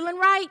not feeling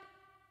right,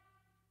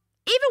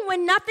 even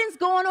when nothing's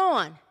going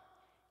on,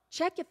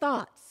 check your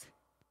thoughts.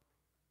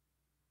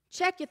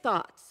 Check your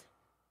thoughts.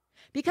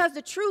 Because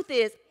the truth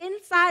is,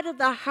 inside of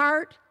the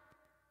heart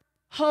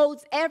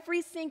holds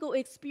every single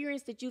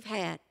experience that you've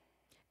had,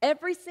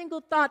 every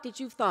single thought that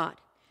you've thought,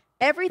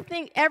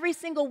 every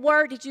single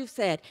word that you've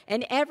said,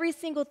 and every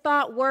single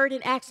thought, word,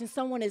 and action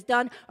someone has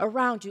done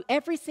around you,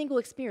 every single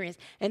experience.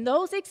 And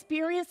those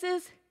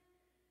experiences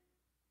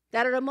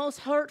that are the most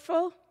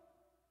hurtful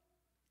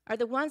are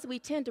the ones we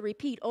tend to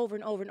repeat over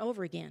and over and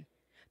over again.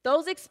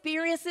 Those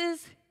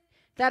experiences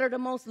that are the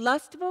most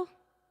lustful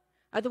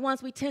are the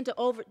ones we tend to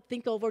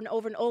think over and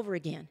over and over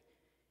again.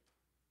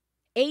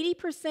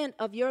 80%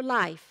 of your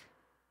life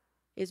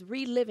is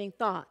reliving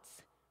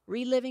thoughts,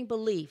 reliving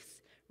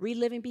beliefs,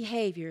 reliving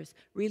behaviors,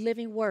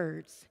 reliving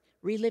words,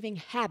 reliving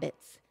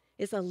habits.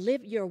 It's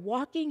you're a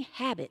walking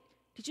habit.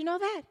 Did you know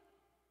that?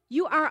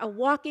 You are a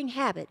walking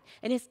habit,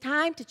 and it's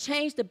time to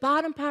change the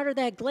bottom part of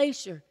that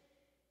glacier.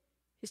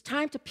 It's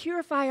time to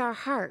purify our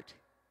heart.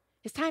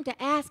 It's time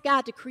to ask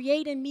God to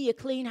create in me a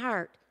clean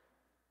heart.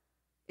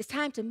 It's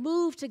time to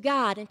move to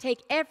God and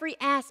take every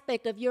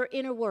aspect of your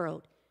inner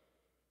world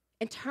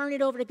and turn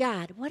it over to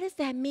God. What does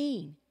that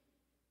mean?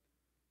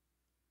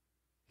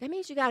 That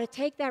means you got to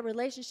take that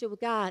relationship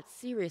with God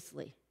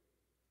seriously.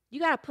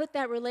 You got to put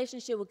that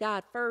relationship with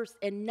God first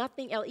and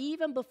nothing else,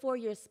 even before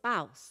your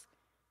spouse.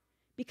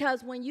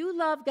 Because when you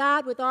love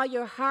God with all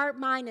your heart,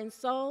 mind, and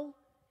soul,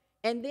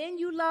 and then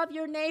you love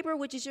your neighbor,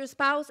 which is your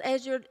spouse,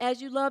 as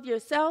you love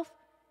yourself,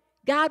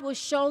 God will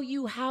show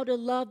you how to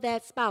love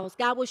that spouse.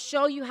 God will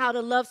show you how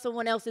to love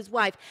someone else's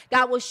wife.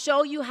 God will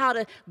show you how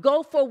to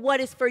go for what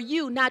is for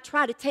you, not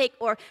try to take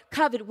or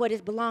covet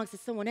what belongs to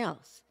someone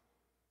else.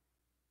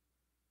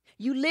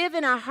 You live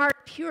in a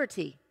heart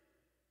purity.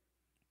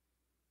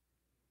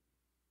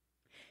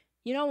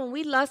 You know, when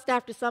we lust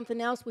after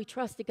something else, we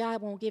trust that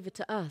God won't give it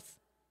to us.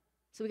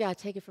 So we got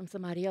to take it from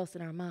somebody else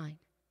in our mind.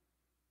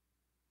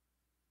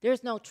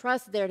 There's no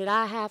trust there that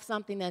I have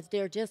something that's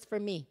there just for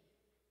me.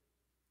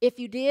 If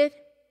you did,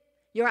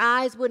 your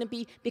eyes wouldn't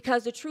be,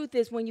 because the truth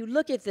is when you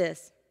look at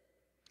this,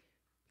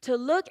 to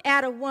look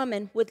at a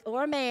woman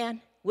or a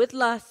man with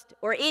lust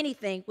or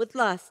anything with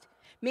lust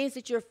means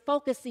that you're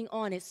focusing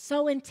on it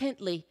so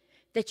intently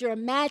that you're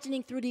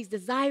imagining through these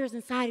desires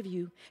inside of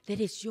you that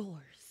it's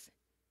yours.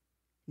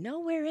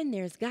 Nowhere in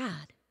there is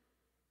God.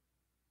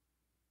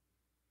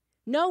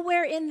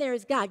 Nowhere in there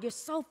is God. You're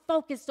so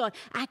focused on,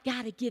 I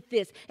got to get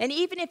this. And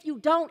even if you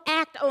don't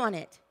act on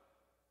it,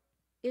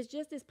 it's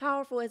just as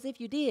powerful as if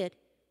you did,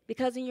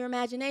 because in your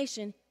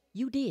imagination,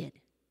 you did.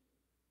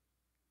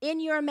 In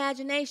your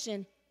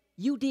imagination,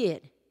 you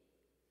did.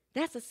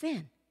 That's a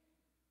sin.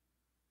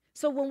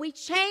 So when we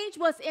change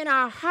what's in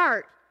our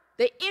heart,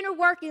 the inner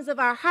workings of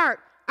our heart,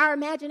 our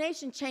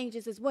imagination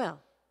changes as well.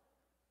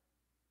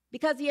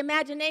 Because the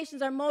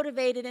imaginations are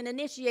motivated and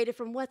initiated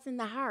from what's in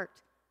the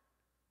heart.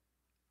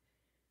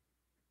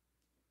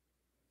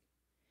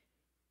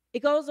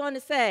 It goes on to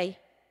say,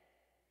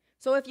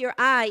 so if your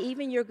eye,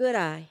 even your good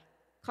eye,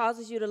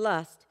 causes you to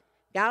lust,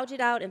 gouge it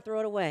out and throw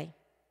it away.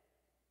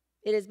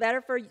 It is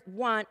better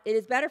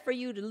for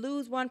you to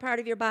lose one part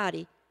of your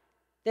body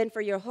than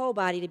for your whole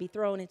body to be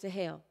thrown into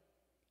hell.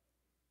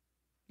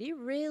 Do you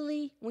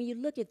really, when you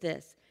look at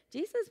this,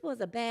 Jesus was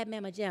a bad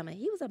mamma jamma.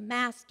 He was a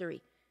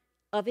mastery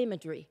of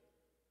imagery.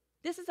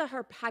 This is a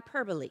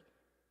hyperbole.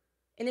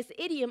 And it's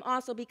idiom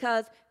also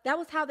because that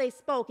was how they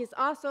spoke. It's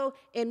also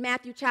in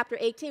Matthew chapter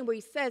 18 where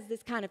he says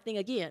this kind of thing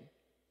again.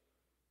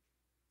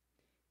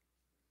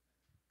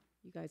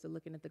 You guys are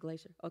looking at the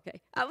glacier?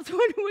 Okay. I was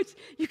wondering which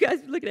you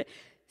guys are looking at.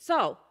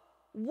 So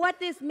what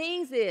this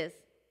means is,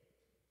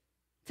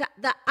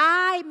 the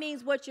eye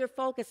means what you're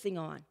focusing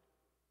on.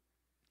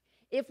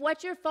 If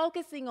what you're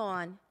focusing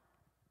on,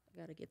 I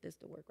got to get this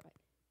to work right,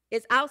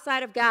 is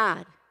outside of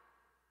God,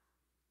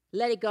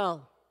 let it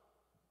go.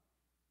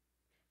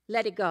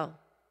 Let it go.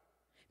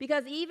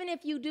 Because even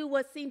if you do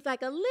what seems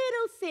like a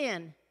little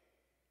sin,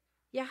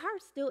 your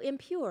heart's still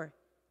impure.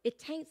 It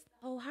taints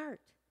the whole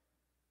heart.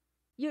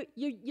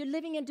 You're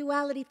living in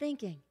duality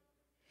thinking.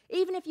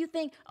 Even if you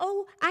think,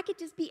 oh, I could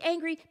just be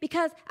angry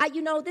because,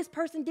 this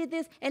person did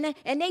this and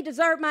they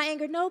deserve my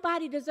anger.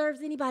 Nobody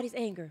deserves anybody's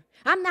anger.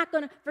 I'm not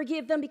going to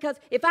forgive them because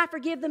if I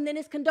forgive them, then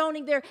it's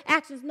condoning their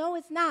actions. No,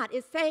 it's not.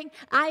 It's saying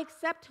I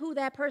accept who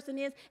that person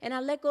is and I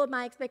let go of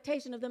my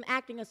expectation of them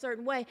acting a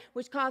certain way,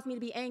 which caused me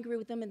to be angry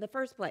with them in the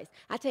first place.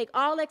 I take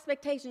all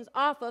expectations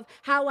off of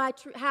how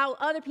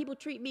other people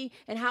treat me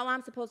and how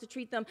I'm supposed to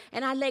treat them,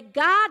 and I let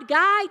God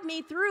guide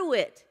me through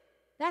it.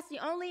 That's the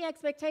only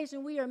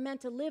expectation we are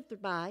meant to live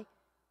by,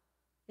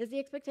 is the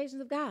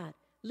expectations of God.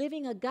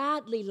 Living a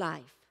godly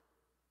life.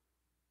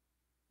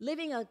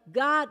 Living a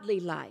godly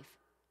life.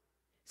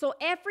 So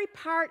every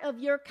part of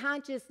your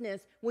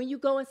consciousness, when you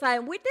go inside,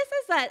 and this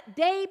is a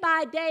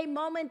day-by-day,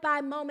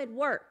 moment-by-moment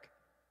work.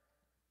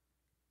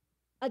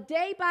 A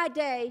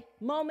day-by-day,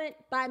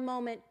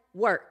 moment-by-moment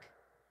work.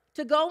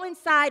 To go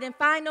inside and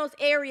find those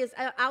areas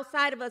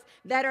outside of us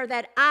that are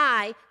that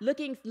eye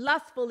looking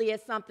lustfully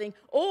at something.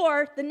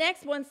 Or the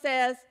next one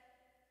says,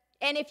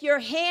 and if your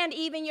hand,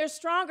 even your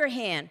stronger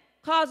hand,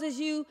 causes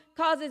you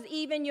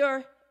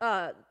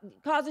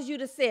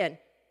to sin.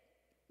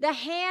 The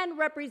hand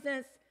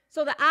represents,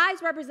 so the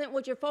eyes represent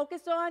what you're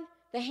focused on,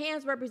 the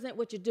hands represent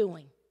what you're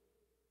doing.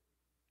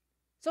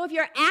 So if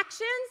your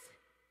actions,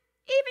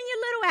 even your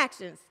little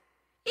actions,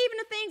 even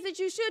the things that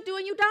you should do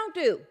and you don't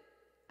do,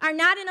 are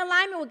not in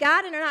alignment with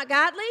God and are not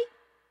godly,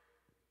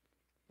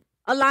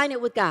 align it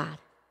with God.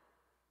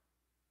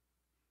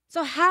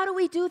 So how do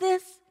we do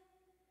this?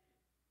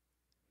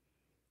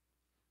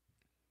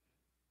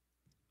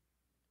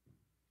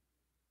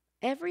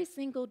 Every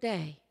single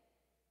day,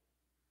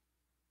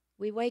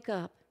 we wake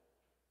up.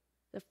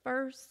 The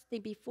first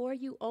thing, before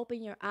you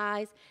open your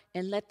eyes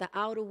and let the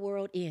outer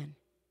world in,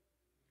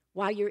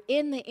 while you're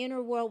in the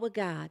inner world with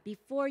God,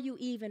 before you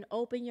even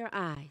open your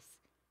eyes,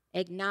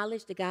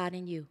 acknowledge the God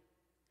in you.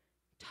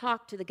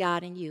 Talk to the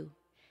God in you.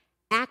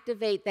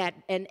 Activate that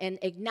and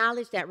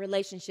acknowledge that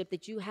relationship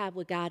that you have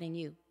with God in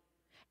you.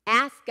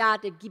 Ask God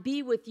to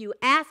be with you.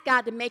 Ask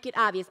God to make it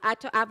obvious.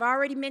 I've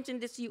already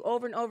mentioned this to you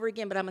over and over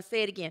again, but I'm going to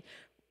say it again.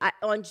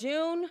 On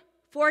June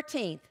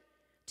 14th,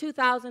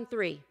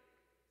 2003,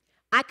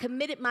 I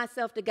committed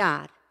myself to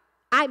God.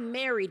 I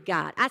married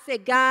God. I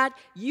said, God,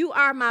 you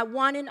are my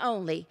one and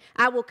only.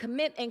 I will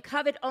commit and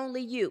covet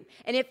only you.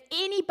 And if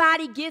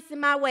anybody gets in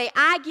my way,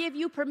 I give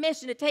you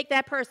permission to take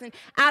that person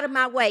out of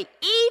my way,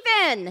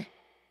 even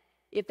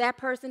if that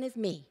person is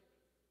me.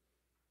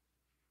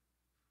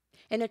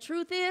 And the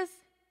truth is,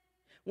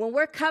 when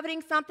we're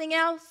coveting something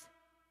else,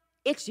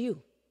 it's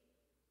you.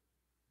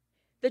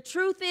 The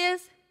truth is,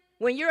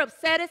 when you're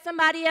upset at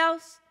somebody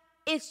else,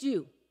 it's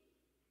you.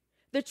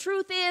 The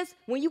truth is,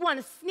 when you want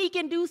to sneak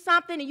and do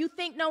something and you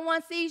think no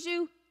one sees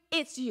you,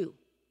 it's you.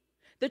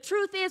 The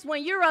truth is,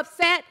 when you're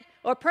upset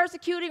or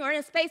persecuting or in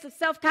a space of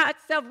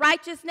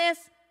self-righteousness,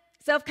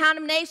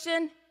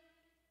 Self-condemnation,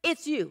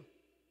 it's you.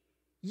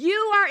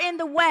 You are in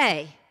the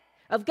way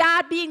of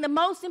God being the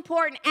most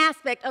important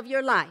aspect of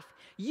your life.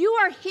 You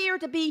are here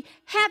to be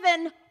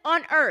heaven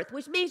on earth,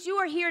 which means you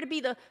are here to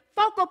be the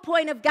focal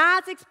point of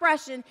God's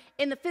expression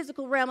in the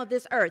physical realm of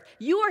this earth.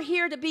 You are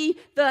here to be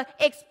the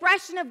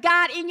expression of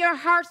God in your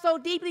heart so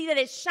deeply that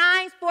it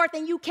shines forth,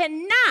 and you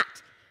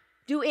cannot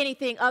do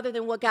anything other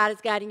than what God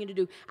is guiding you to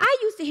do. I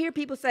used to hear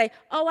people say,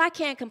 oh, I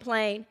can't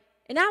complain.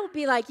 And I would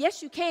be like,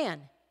 yes, you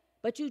can,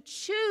 but you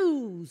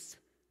choose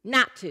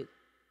not to.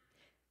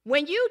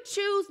 When you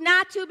choose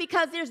not to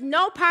because there's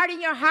no part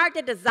in your heart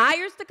that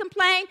desires to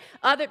complain,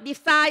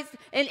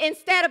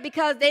 instead of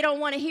because they don't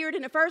want to hear it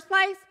in the first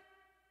place,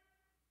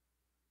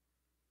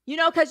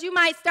 because you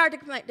might start to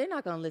complain, they're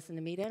not going to listen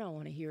to me, they don't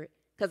want to hear it,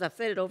 because I've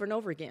said it over and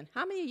over again.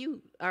 How many of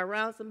you are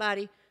around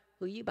somebody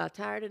who you about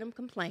tired of them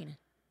complaining?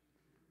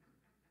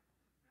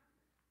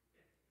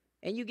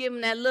 And you give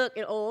them that look,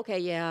 and oh, okay,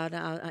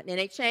 yeah, and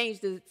they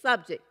change the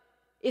subject.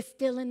 It's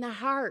still in the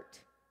heart.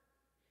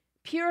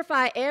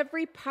 Purify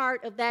every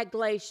part of that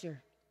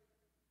glacier.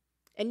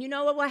 And you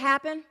know what will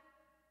happen?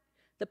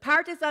 The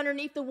part that's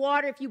underneath the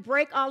water, if you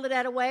break all of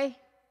that away,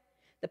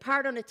 the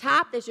part on the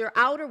top that's your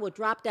outer will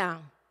drop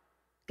down.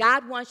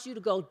 God wants you to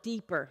go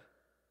deeper.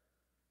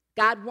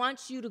 God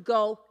wants you to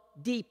go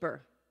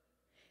deeper.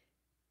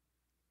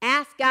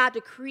 Ask God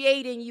to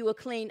create in you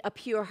a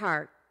pure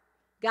heart.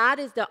 God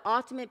is the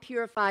ultimate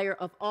purifier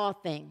of all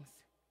things.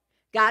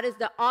 God is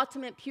the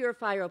ultimate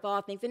purifier of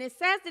all things. And it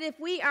says that if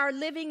we are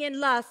living in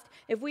lust,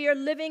 if we are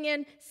living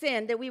in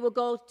sin, that we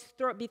will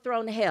be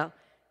thrown to hell.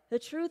 The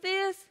truth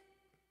is,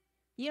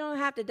 you don't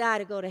have to die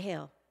to go to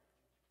hell.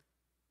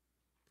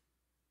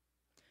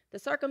 The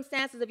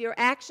circumstances of your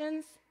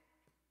actions,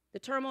 the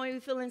turmoil you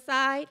feel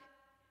inside,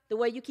 the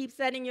way you keep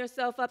setting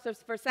yourself up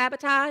for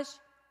sabotage,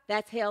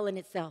 that's hell in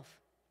itself.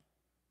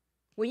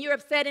 When you're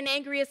upset and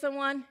angry at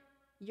someone,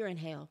 you're in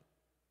hell.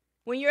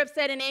 When you're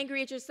upset and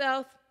angry at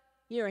yourself,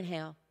 you're in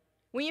hell.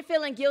 When you're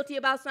feeling guilty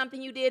about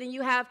something you did and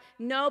you have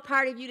no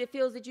part of you that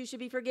feels that you should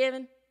be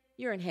forgiven,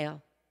 you're in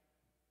hell.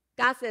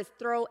 God says,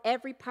 throw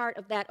every part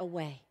of that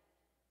away.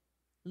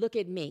 Look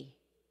at me.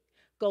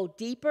 Go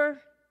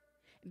deeper,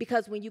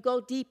 because when you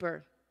go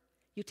deeper,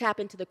 you tap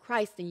into the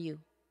Christ in you.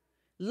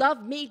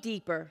 Love me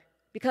deeper,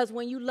 because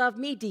when you love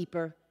me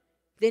deeper,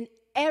 then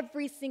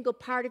every single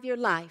part of your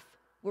life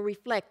will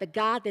reflect the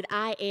God that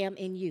I am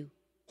in you.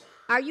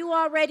 Are you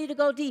all ready to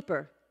go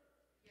deeper?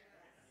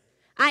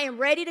 I am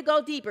ready to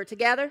go deeper.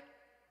 Together?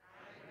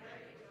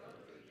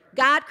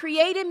 God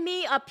created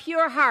me a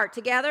pure heart.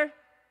 Together?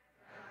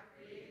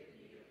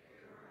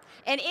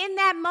 And in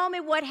that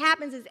moment, what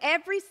happens is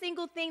every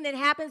single thing that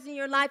happens in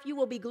your life, you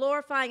will be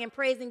glorifying and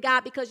praising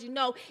God, because you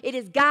know it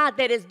is God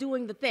that is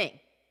doing the thing.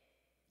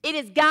 It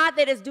is God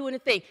that is doing the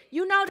thing.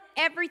 You know that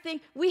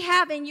everything we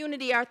have in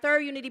unity, our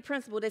third unity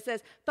principle that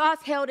says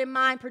thoughts held in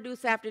mind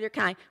produce after their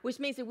kind, which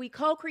means that we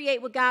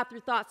co-create with God through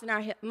thoughts in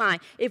our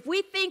mind. If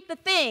we think the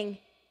thing,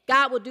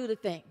 God will do the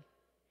thing.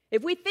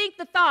 If we think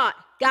the thought,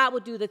 God will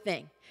do the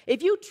thing.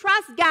 If you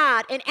trust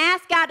God and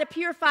ask God to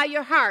purify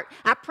your heart,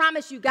 I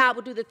promise you God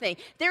will do the thing.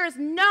 There is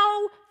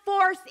no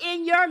force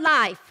in your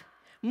life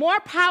more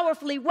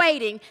powerfully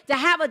waiting to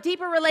have a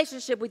deeper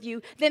relationship with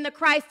you than the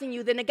Christ in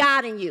you, than the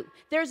God in you.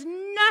 There's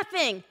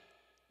nothing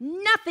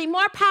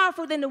more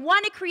powerful than the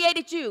one that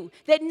created you,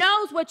 that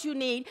knows what you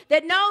need,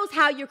 that knows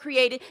how you're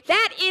created.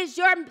 That is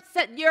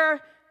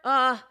your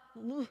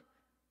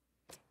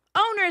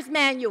owner's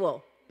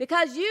manual.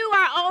 Because you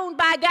are owned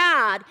by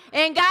God,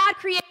 and God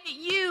created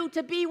you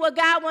to be what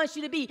God wants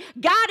you to be.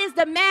 God is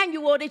the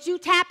manual that you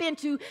tap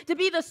into to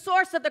be the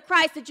source of the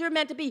Christ that you're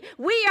meant to be.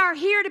 We are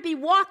here to be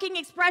walking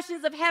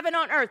expressions of heaven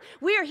on earth.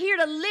 We are here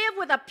to live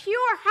with a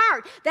pure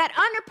heart, that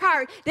under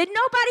part, that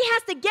nobody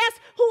has to guess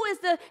who is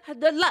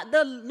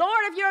the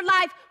Lord of your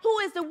life, who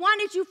is the one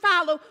that you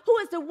follow, who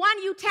is the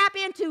one you tap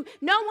into.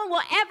 No one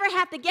will ever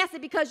have to guess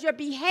it, because your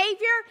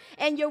behavior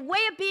and your way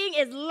of being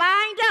is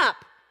lined up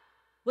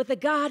with the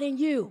God in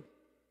you.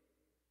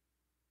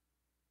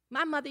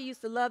 My mother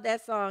used to love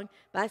that song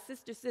by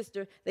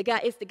Sister,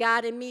 it's the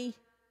God in me.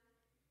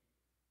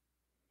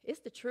 It's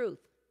the truth.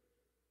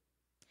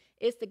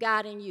 It's the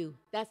God in you.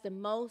 That's the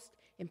most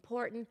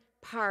important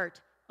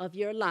part of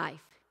your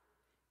life,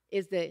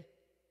 is the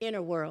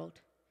inner world,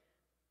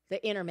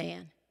 the inner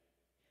man,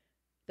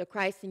 the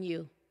Christ in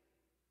you.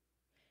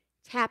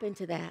 Tap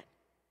into that.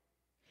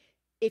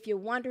 If you're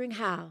wondering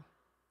how,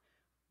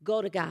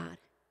 go to God.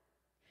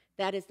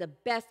 That is the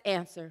best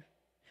answer.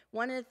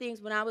 One of the things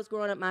when I was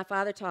growing up, my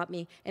father taught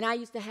me, and I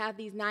used to have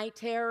these night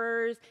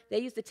terrors. They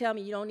used to tell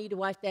me, you don't need to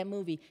watch that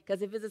movie,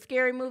 because if it's a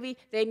scary movie,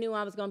 they knew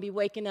I was going to be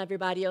waking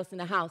everybody else in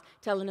the house,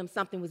 telling them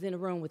something was in the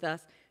room with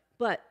us.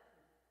 But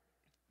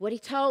what he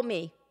told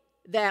me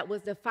that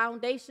was the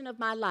foundation of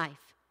my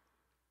life: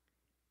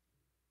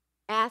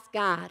 ask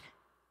God,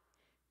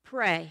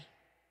 pray.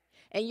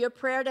 And your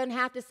prayer doesn't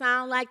have to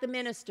sound like the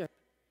minister.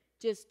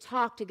 Just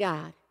talk to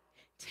God.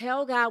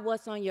 Tell God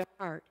what's on your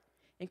heart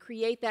and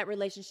create that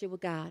relationship with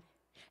God.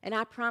 And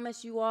I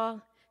promise you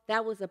all,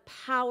 That was a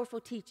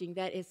powerful teaching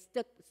that is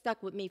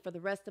stuck with me for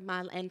the rest of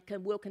my life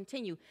and will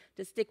continue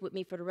to stick with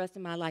me for the rest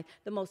of my life.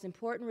 The most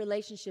important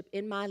relationship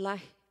in my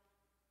life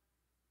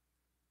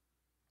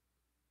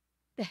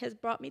that has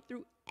brought me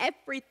through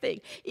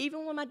everything,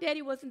 even when my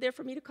daddy wasn't there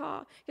for me to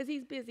call because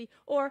he's busy,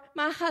 or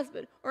my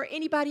husband, or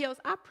anybody else.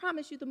 I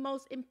promise you, the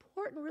most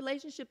important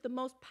relationship, the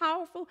most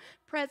powerful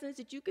presence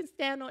that you can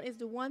stand on is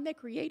the one that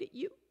created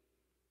you.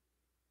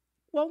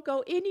 Won't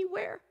go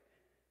anywhere,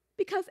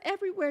 because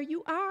everywhere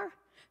you are,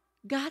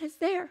 God is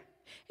there.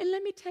 And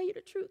let me tell you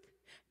the truth,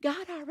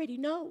 God already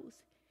knows.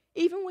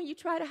 Even when you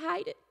try to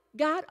hide it,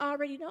 God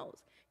already knows.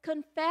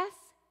 Confess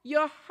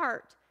your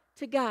heart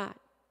to God.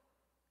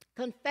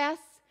 Confess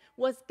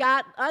what's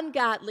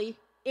ungodly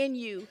in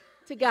you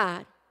to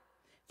God.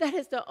 That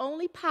is the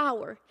only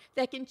power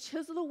that can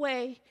chisel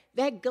away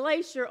that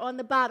glacier on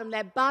the bottom,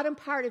 that bottom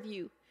part of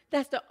you.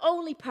 That's the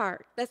only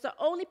part. That's the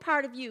only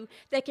part of you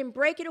that can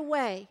break it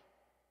away,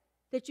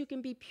 that you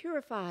can be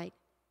purified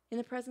in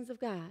the presence of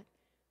God.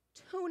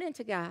 Tune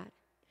into God.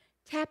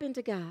 Tap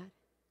into God.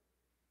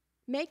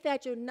 Make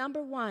that your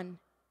number one,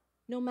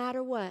 no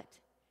matter what.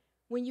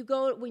 When you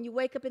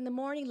wake up in the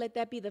morning, let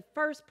that be the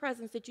first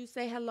presence that you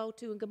say hello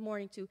to and good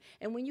morning to.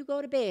 And when you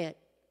go to bed,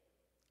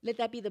 let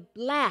that be the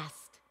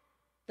last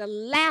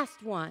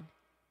one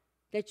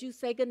that you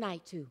say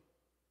goodnight to,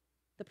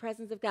 the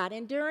presence of God.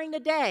 And during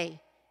the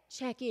day,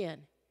 check in.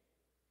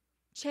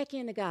 Check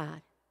in to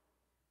God.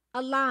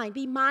 Align.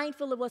 Be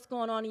mindful of what's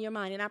going on in your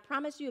mind. And I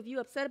promise you, if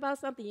you're upset about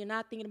something, you're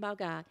not thinking about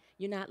God.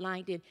 You're not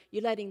lined in.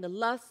 You're letting the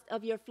lust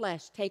of your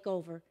flesh take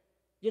over.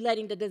 You're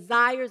letting the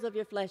desires of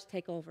your flesh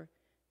take over.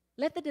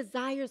 Let the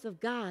desires of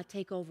God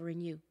take over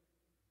in you.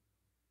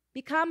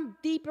 Become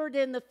deeper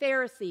than the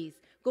Pharisees.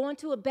 Go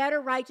into a better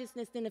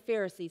righteousness than the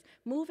Pharisees.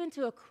 Move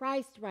into a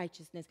Christ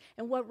righteousness.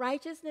 And what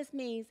righteousness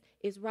means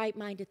is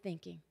right-minded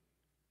thinking.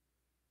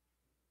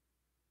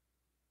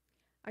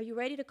 Are you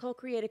ready to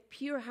co-create a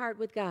pure heart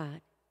with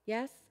God?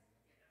 Yes?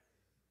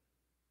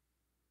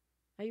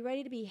 Are you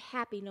ready to be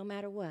happy no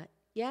matter what?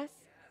 Yes?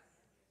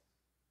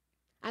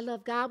 I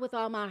love God with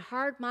all my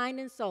heart, mind,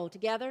 and soul.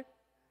 Together?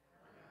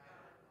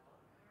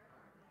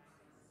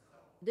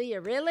 Do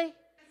you really?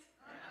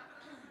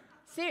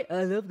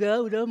 I love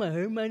God with all my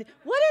heart, mind.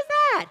 What is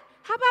that?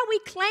 How about we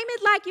claim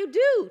it like you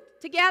do?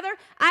 Together?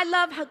 I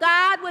love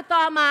God with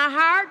all my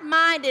heart,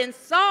 mind, and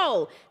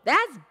soul.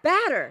 That's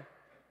better.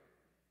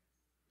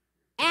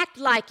 Act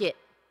like it.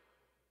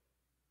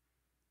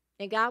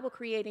 And God will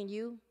create in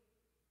you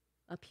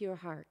a pure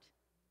heart.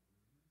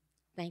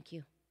 Thank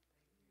you.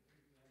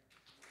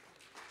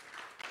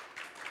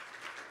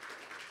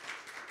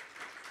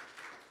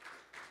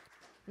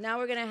 Now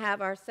we're going to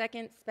have our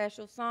second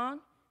special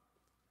song.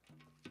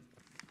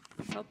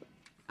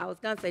 I was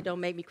going to say don't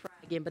make me cry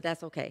again, but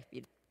that's okay.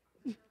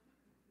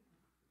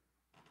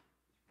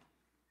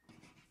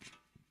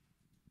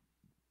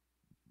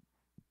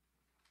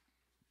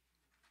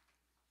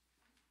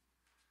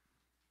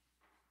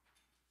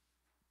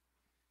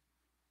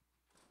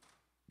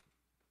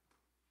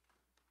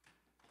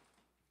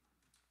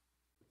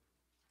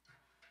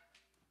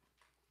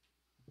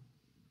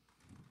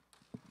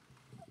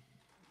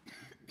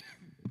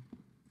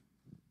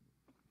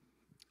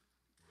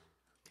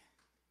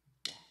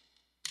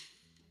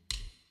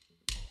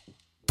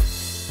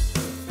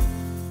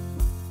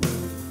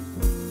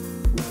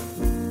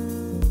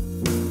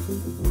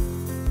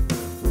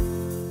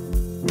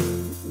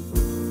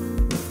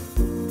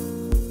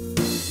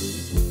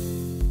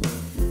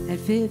 At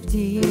 50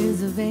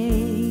 years of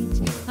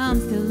age, I'm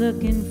still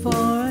looking for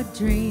a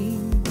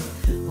dream.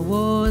 A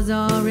war's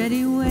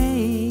already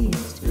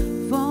waged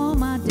for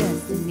my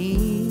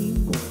destiny.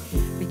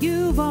 But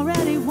you've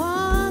already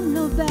won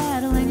the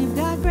battle and you've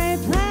got great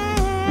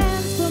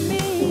plans for me.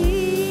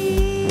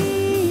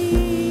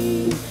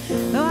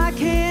 Though I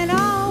can't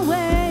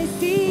always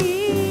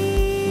see,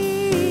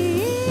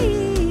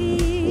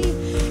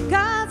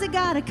 'cause I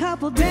got a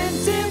couple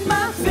dents in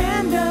my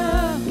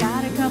fender,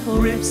 got a couple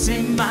rips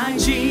in my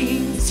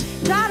jeans,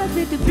 try to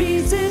fit the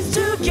pieces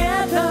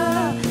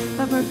together,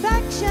 but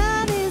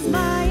perfection is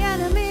my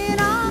enemy, and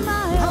on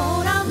my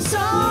own I'm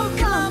so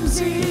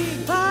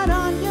clumsy. But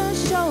on your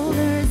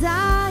shoulders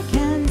I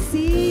can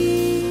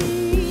see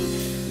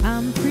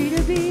I'm free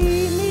to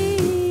be me.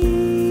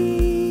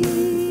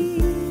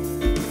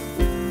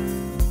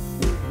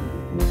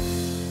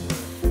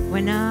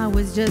 When I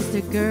was just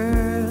a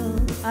girl,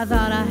 I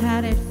thought I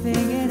had it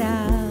figured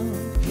out.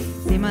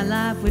 See, my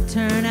life would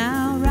turn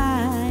out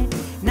right,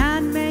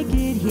 not make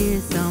it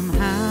here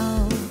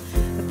somehow.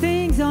 But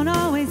things don't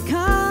always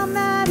come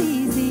that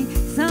easy.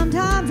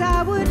 Sometimes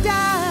I would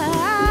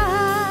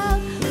die.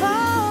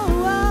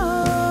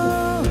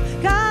 Oh,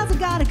 'cause I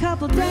got a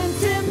couple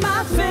dents in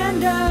my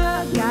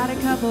fender, got a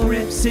couple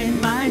rips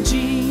in my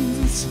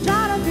jeans,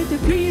 try to fit the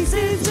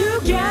pieces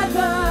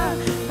together,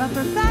 but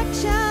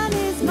perfection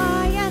is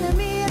my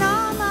enemy, and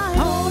on my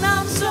own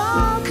I'm so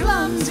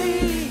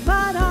clumsy.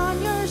 But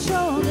on your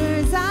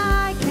shoulders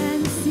I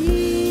can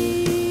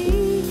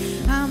see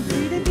I'm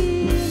free to be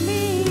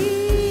me.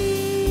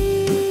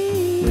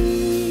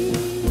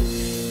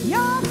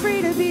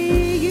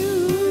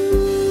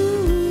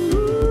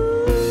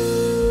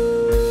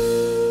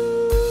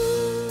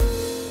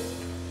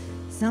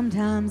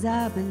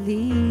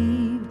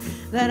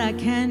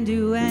 can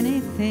do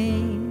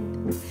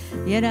anything.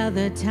 Yet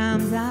other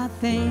times I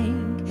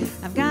think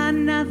I've got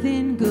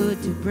nothing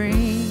good to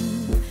bring.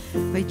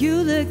 But you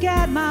look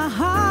at my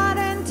heart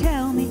and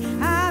tell me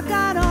I've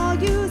got all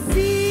you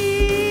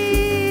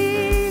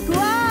seek.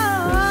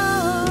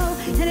 Whoa,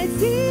 and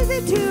it's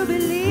easy to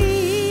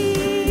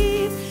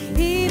believe,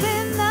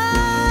 even though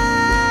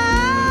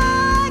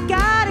I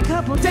got a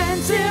couple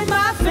dents in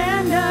my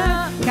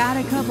fender, got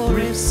a couple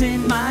rips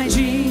in my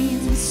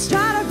jeans,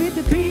 try to fit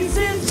the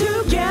pieces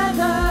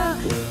together,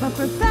 but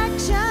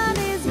perfection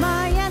is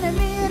my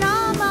enemy and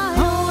on my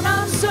own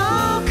I'm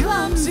so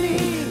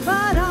clumsy.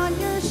 But on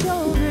your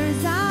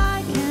shoulders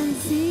I can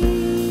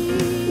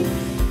see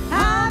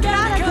I've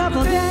got a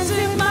couple dents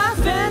in my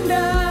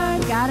fender,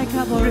 got a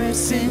couple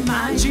rips in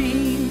my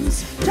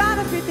jeans, try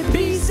to fit the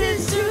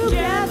pieces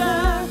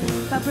together,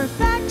 but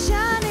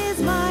perfection is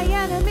my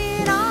enemy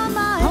and on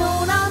my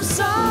own I'm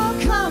so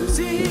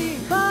clumsy.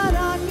 But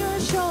on your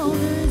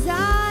shoulders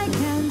I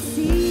can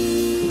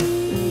see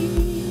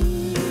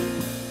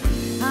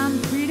I'm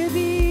free to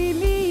be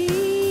me.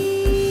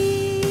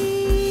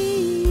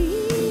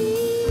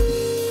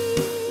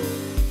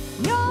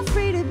 You're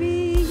free to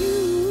be you.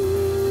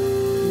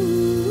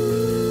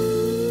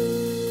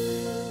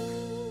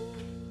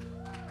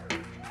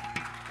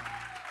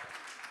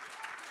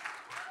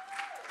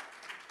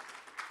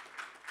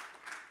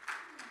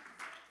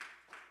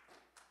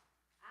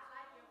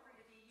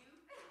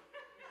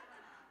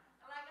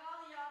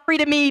 Free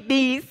to me,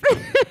 bees.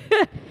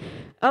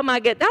 Oh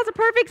my God, that was a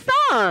perfect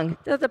song.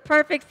 That was a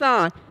perfect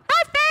song.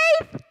 Hi,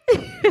 Faith.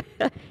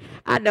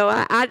 I know,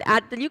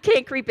 you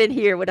can't creep in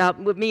here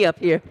with me up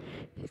here.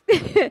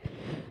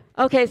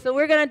 Okay, so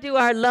we're going to do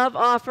our love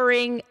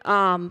offering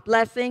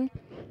blessing.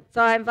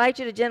 So I invite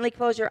you to gently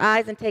close your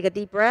eyes and take a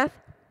deep breath.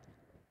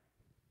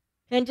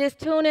 And just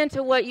tune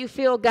into what you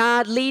feel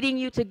God leading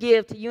you to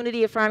give to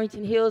Unity of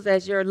Farmington Hills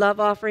as your love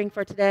offering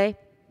for today.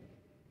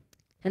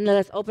 And let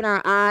us open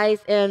our eyes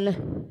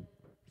and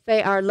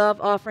say our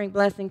love offering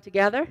blessing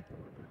together.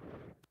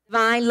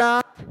 Divine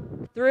love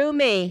through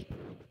me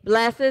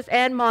blesses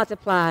and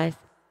multiplies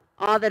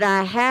all that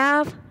I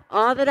have,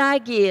 all that I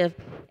give,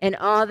 and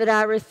all that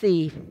I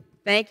receive.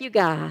 Thank you,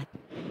 God.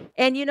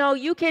 And you know,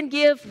 you can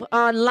give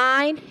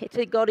online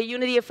to go to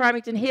Unity of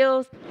Farmington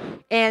Hills,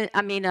 and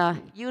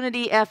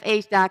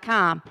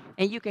unityfh.com,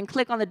 and you can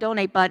click on the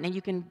donate button and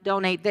you can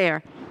donate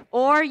there.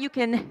 Or you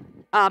can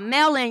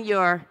mail in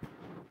your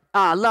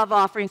love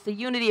offerings to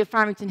Unity of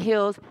Farmington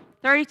Hills,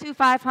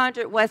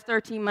 32500 West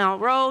 13 Mile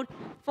Road,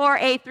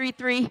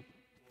 48334.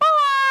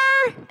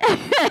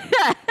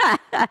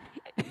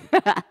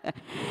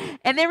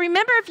 And then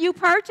remember, if you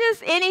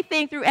purchase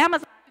anything through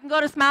Amazon, you can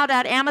go to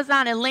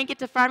smile.amazon and link it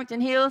to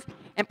Farmington Hills,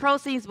 and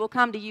proceeds will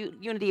come to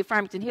Unity of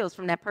Farmington Hills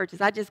from that purchase.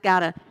 I just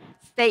got a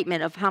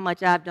statement of how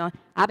much I've done.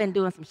 I've been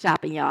doing some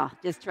shopping, y'all.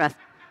 Just trust.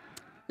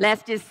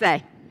 Let's just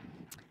say.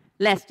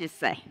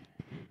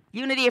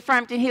 Unity of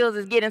Farmington Hills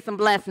is getting some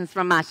blessings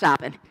from my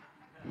shopping.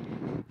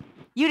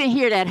 You didn't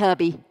hear that,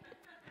 hubby.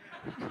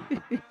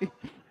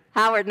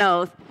 Howard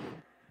knows.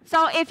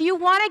 So if you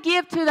want to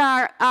give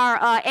to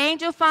our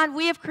angel fund,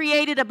 we have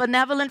created a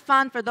benevolent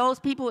fund for those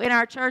people in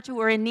our church who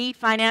are in need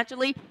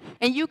financially.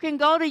 And you can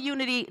go to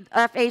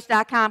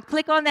unityfh.com,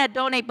 click on that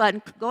donate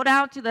button, go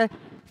down to the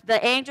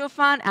angel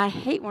fund. I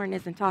hate wearing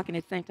this and talking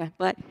at the same time,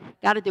 but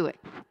got to do it.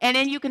 And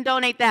then you can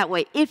donate that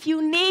way. If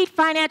you need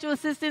financial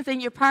assistance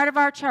and you're part of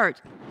our church,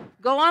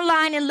 go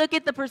online and look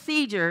at the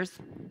procedures.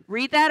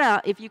 Read that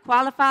up. If you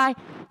qualify,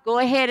 go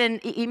ahead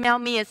and email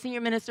me at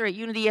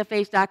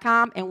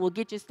seniorminister@unityfh.com, and we'll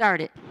get you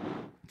started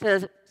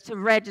to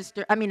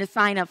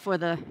sign up for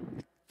the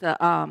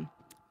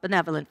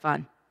benevolent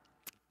fund.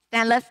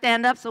 And let's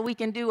stand up so we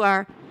can do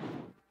our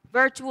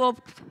virtual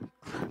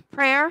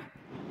prayer.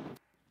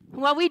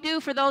 What we do,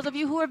 for those of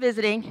you who are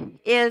visiting,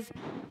 is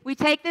we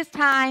take this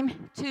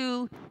time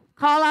to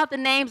call out the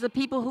names of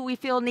people who we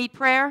feel need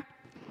prayer,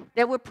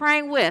 that we're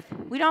praying with.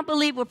 We don't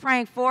believe we're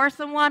praying for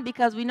someone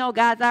because we know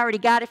God's already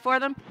got it for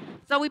them.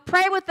 So we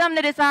pray with them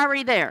that it's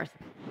already theirs.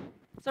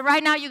 So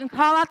right now you can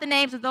call out the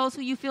names of those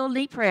who you feel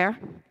need prayer,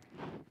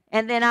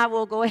 and then I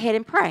will go ahead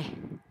and pray.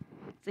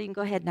 So you can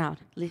go ahead now.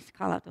 Let's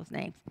call out those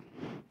names.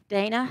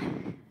 Dana,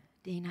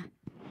 Dina,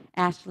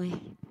 Ashley,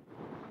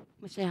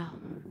 Michelle.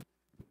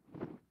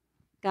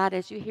 God,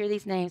 as you hear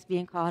these names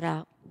being called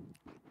out,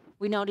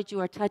 we know that you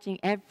are touching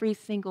every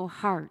single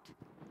heart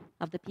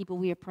of the people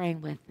we are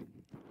praying with.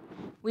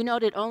 We know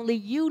that only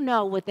you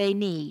know what they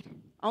need.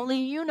 Only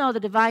you know the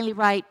divinely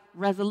right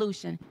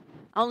resolution.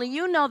 Only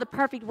you know the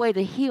perfect way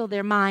to heal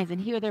their minds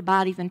and heal their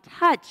bodies and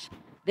touch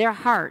their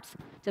hearts,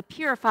 to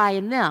purify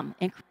in them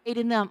and create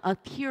in them a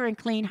pure and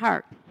clean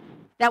heart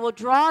that will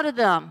draw to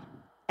them,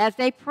 as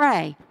they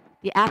pray,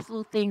 the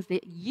absolute things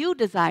that you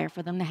desire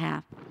for them to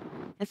have.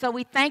 And so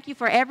we thank you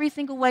for every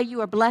single way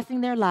you are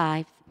blessing their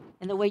lives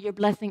and the way you're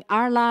blessing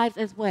our lives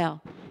as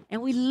well.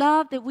 And we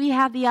love that we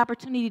have the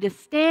opportunity to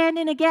stand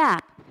in a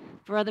gap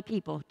for other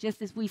people,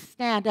 just as we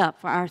stand up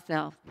for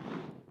ourselves.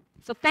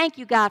 So thank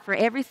you, God, for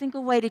every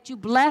single way that you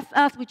bless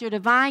us with your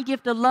divine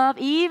gift of love,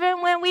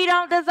 even when we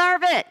don't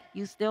deserve it.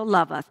 You still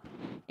love us.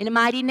 In the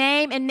mighty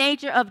name and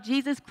nature of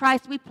Jesus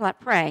Christ, we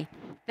pray.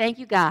 Thank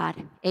you, God.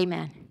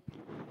 Amen.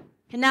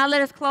 And now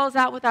let us close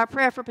out with our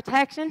prayer for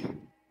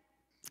protection.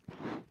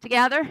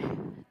 Together,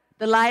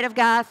 the light of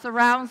God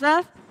surrounds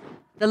us.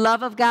 The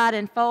love of God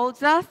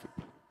enfolds us.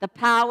 The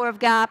power of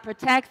God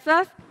protects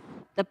us.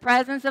 The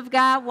presence of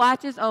God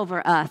watches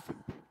over us.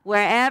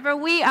 Wherever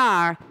we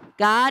are,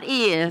 God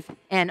is,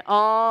 and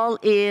all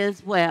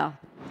is well.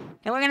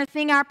 And we're going to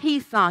sing our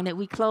peace song that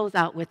we close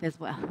out with as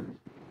well.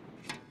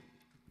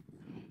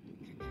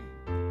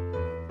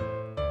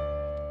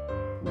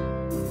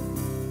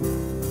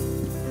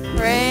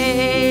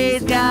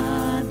 Praise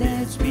God,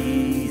 there's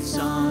peace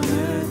on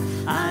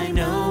earth. I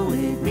know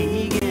it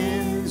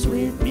begins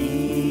with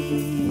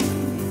me.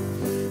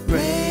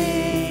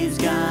 Praise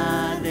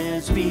God,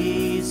 there's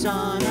peace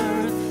on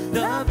earth.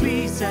 The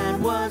peace that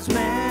was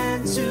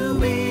meant to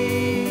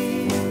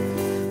be.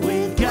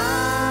 With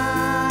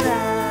God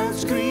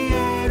as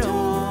creator,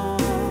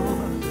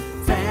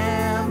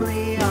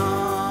 family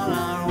all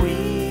are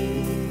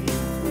we.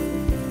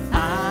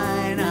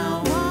 I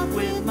now walk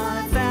with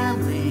my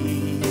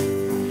family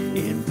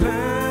in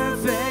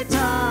perfect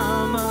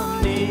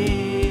harmony.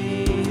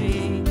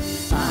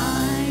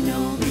 I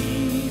know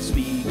peace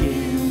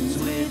begins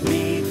with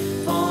me,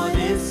 for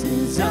this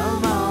is a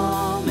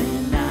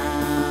moment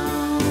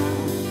now.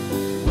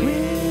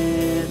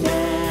 With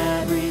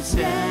every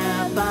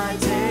step I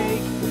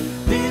take,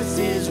 this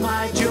is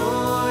my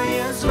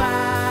joyous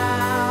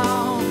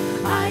vow.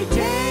 I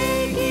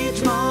take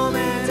each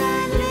moment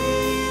and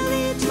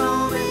live each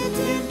moment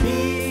in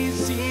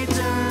peace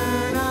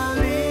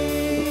eternally.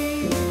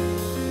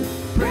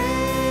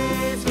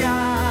 Praise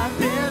God,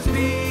 there's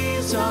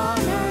peace on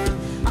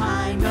earth.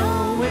 I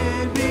know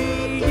it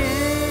begins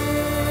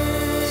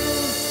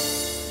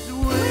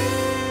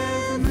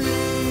with me.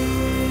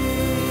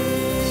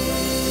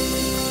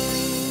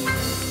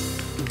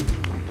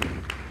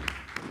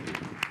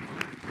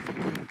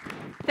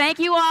 Thank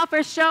you all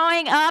for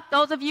showing up.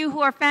 Those of you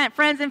who are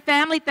friends and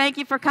family, thank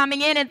you for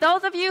coming in. And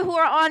those of you who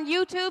are on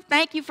YouTube,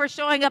 thank you for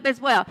showing up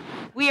as well.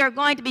 We are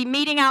going to be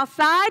meeting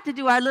outside to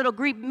do our little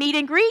meet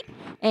and greet.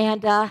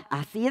 And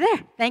I'll see you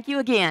there. Thank you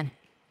again.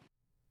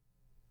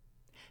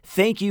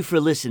 Thank you for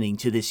listening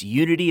to this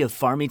Unity of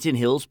Farmington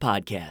Hills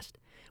podcast.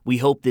 We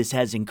hope this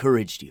has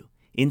encouraged you,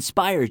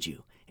 inspired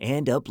you,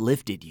 and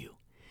uplifted you.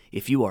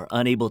 If you are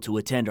unable to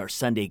attend our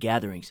Sunday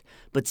gatherings,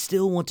 but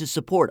still want to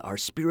support our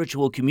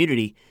spiritual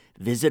community,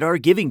 visit our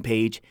giving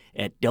page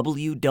at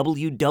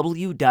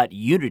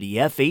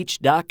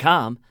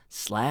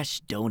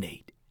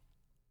www.unityfh.com/donate.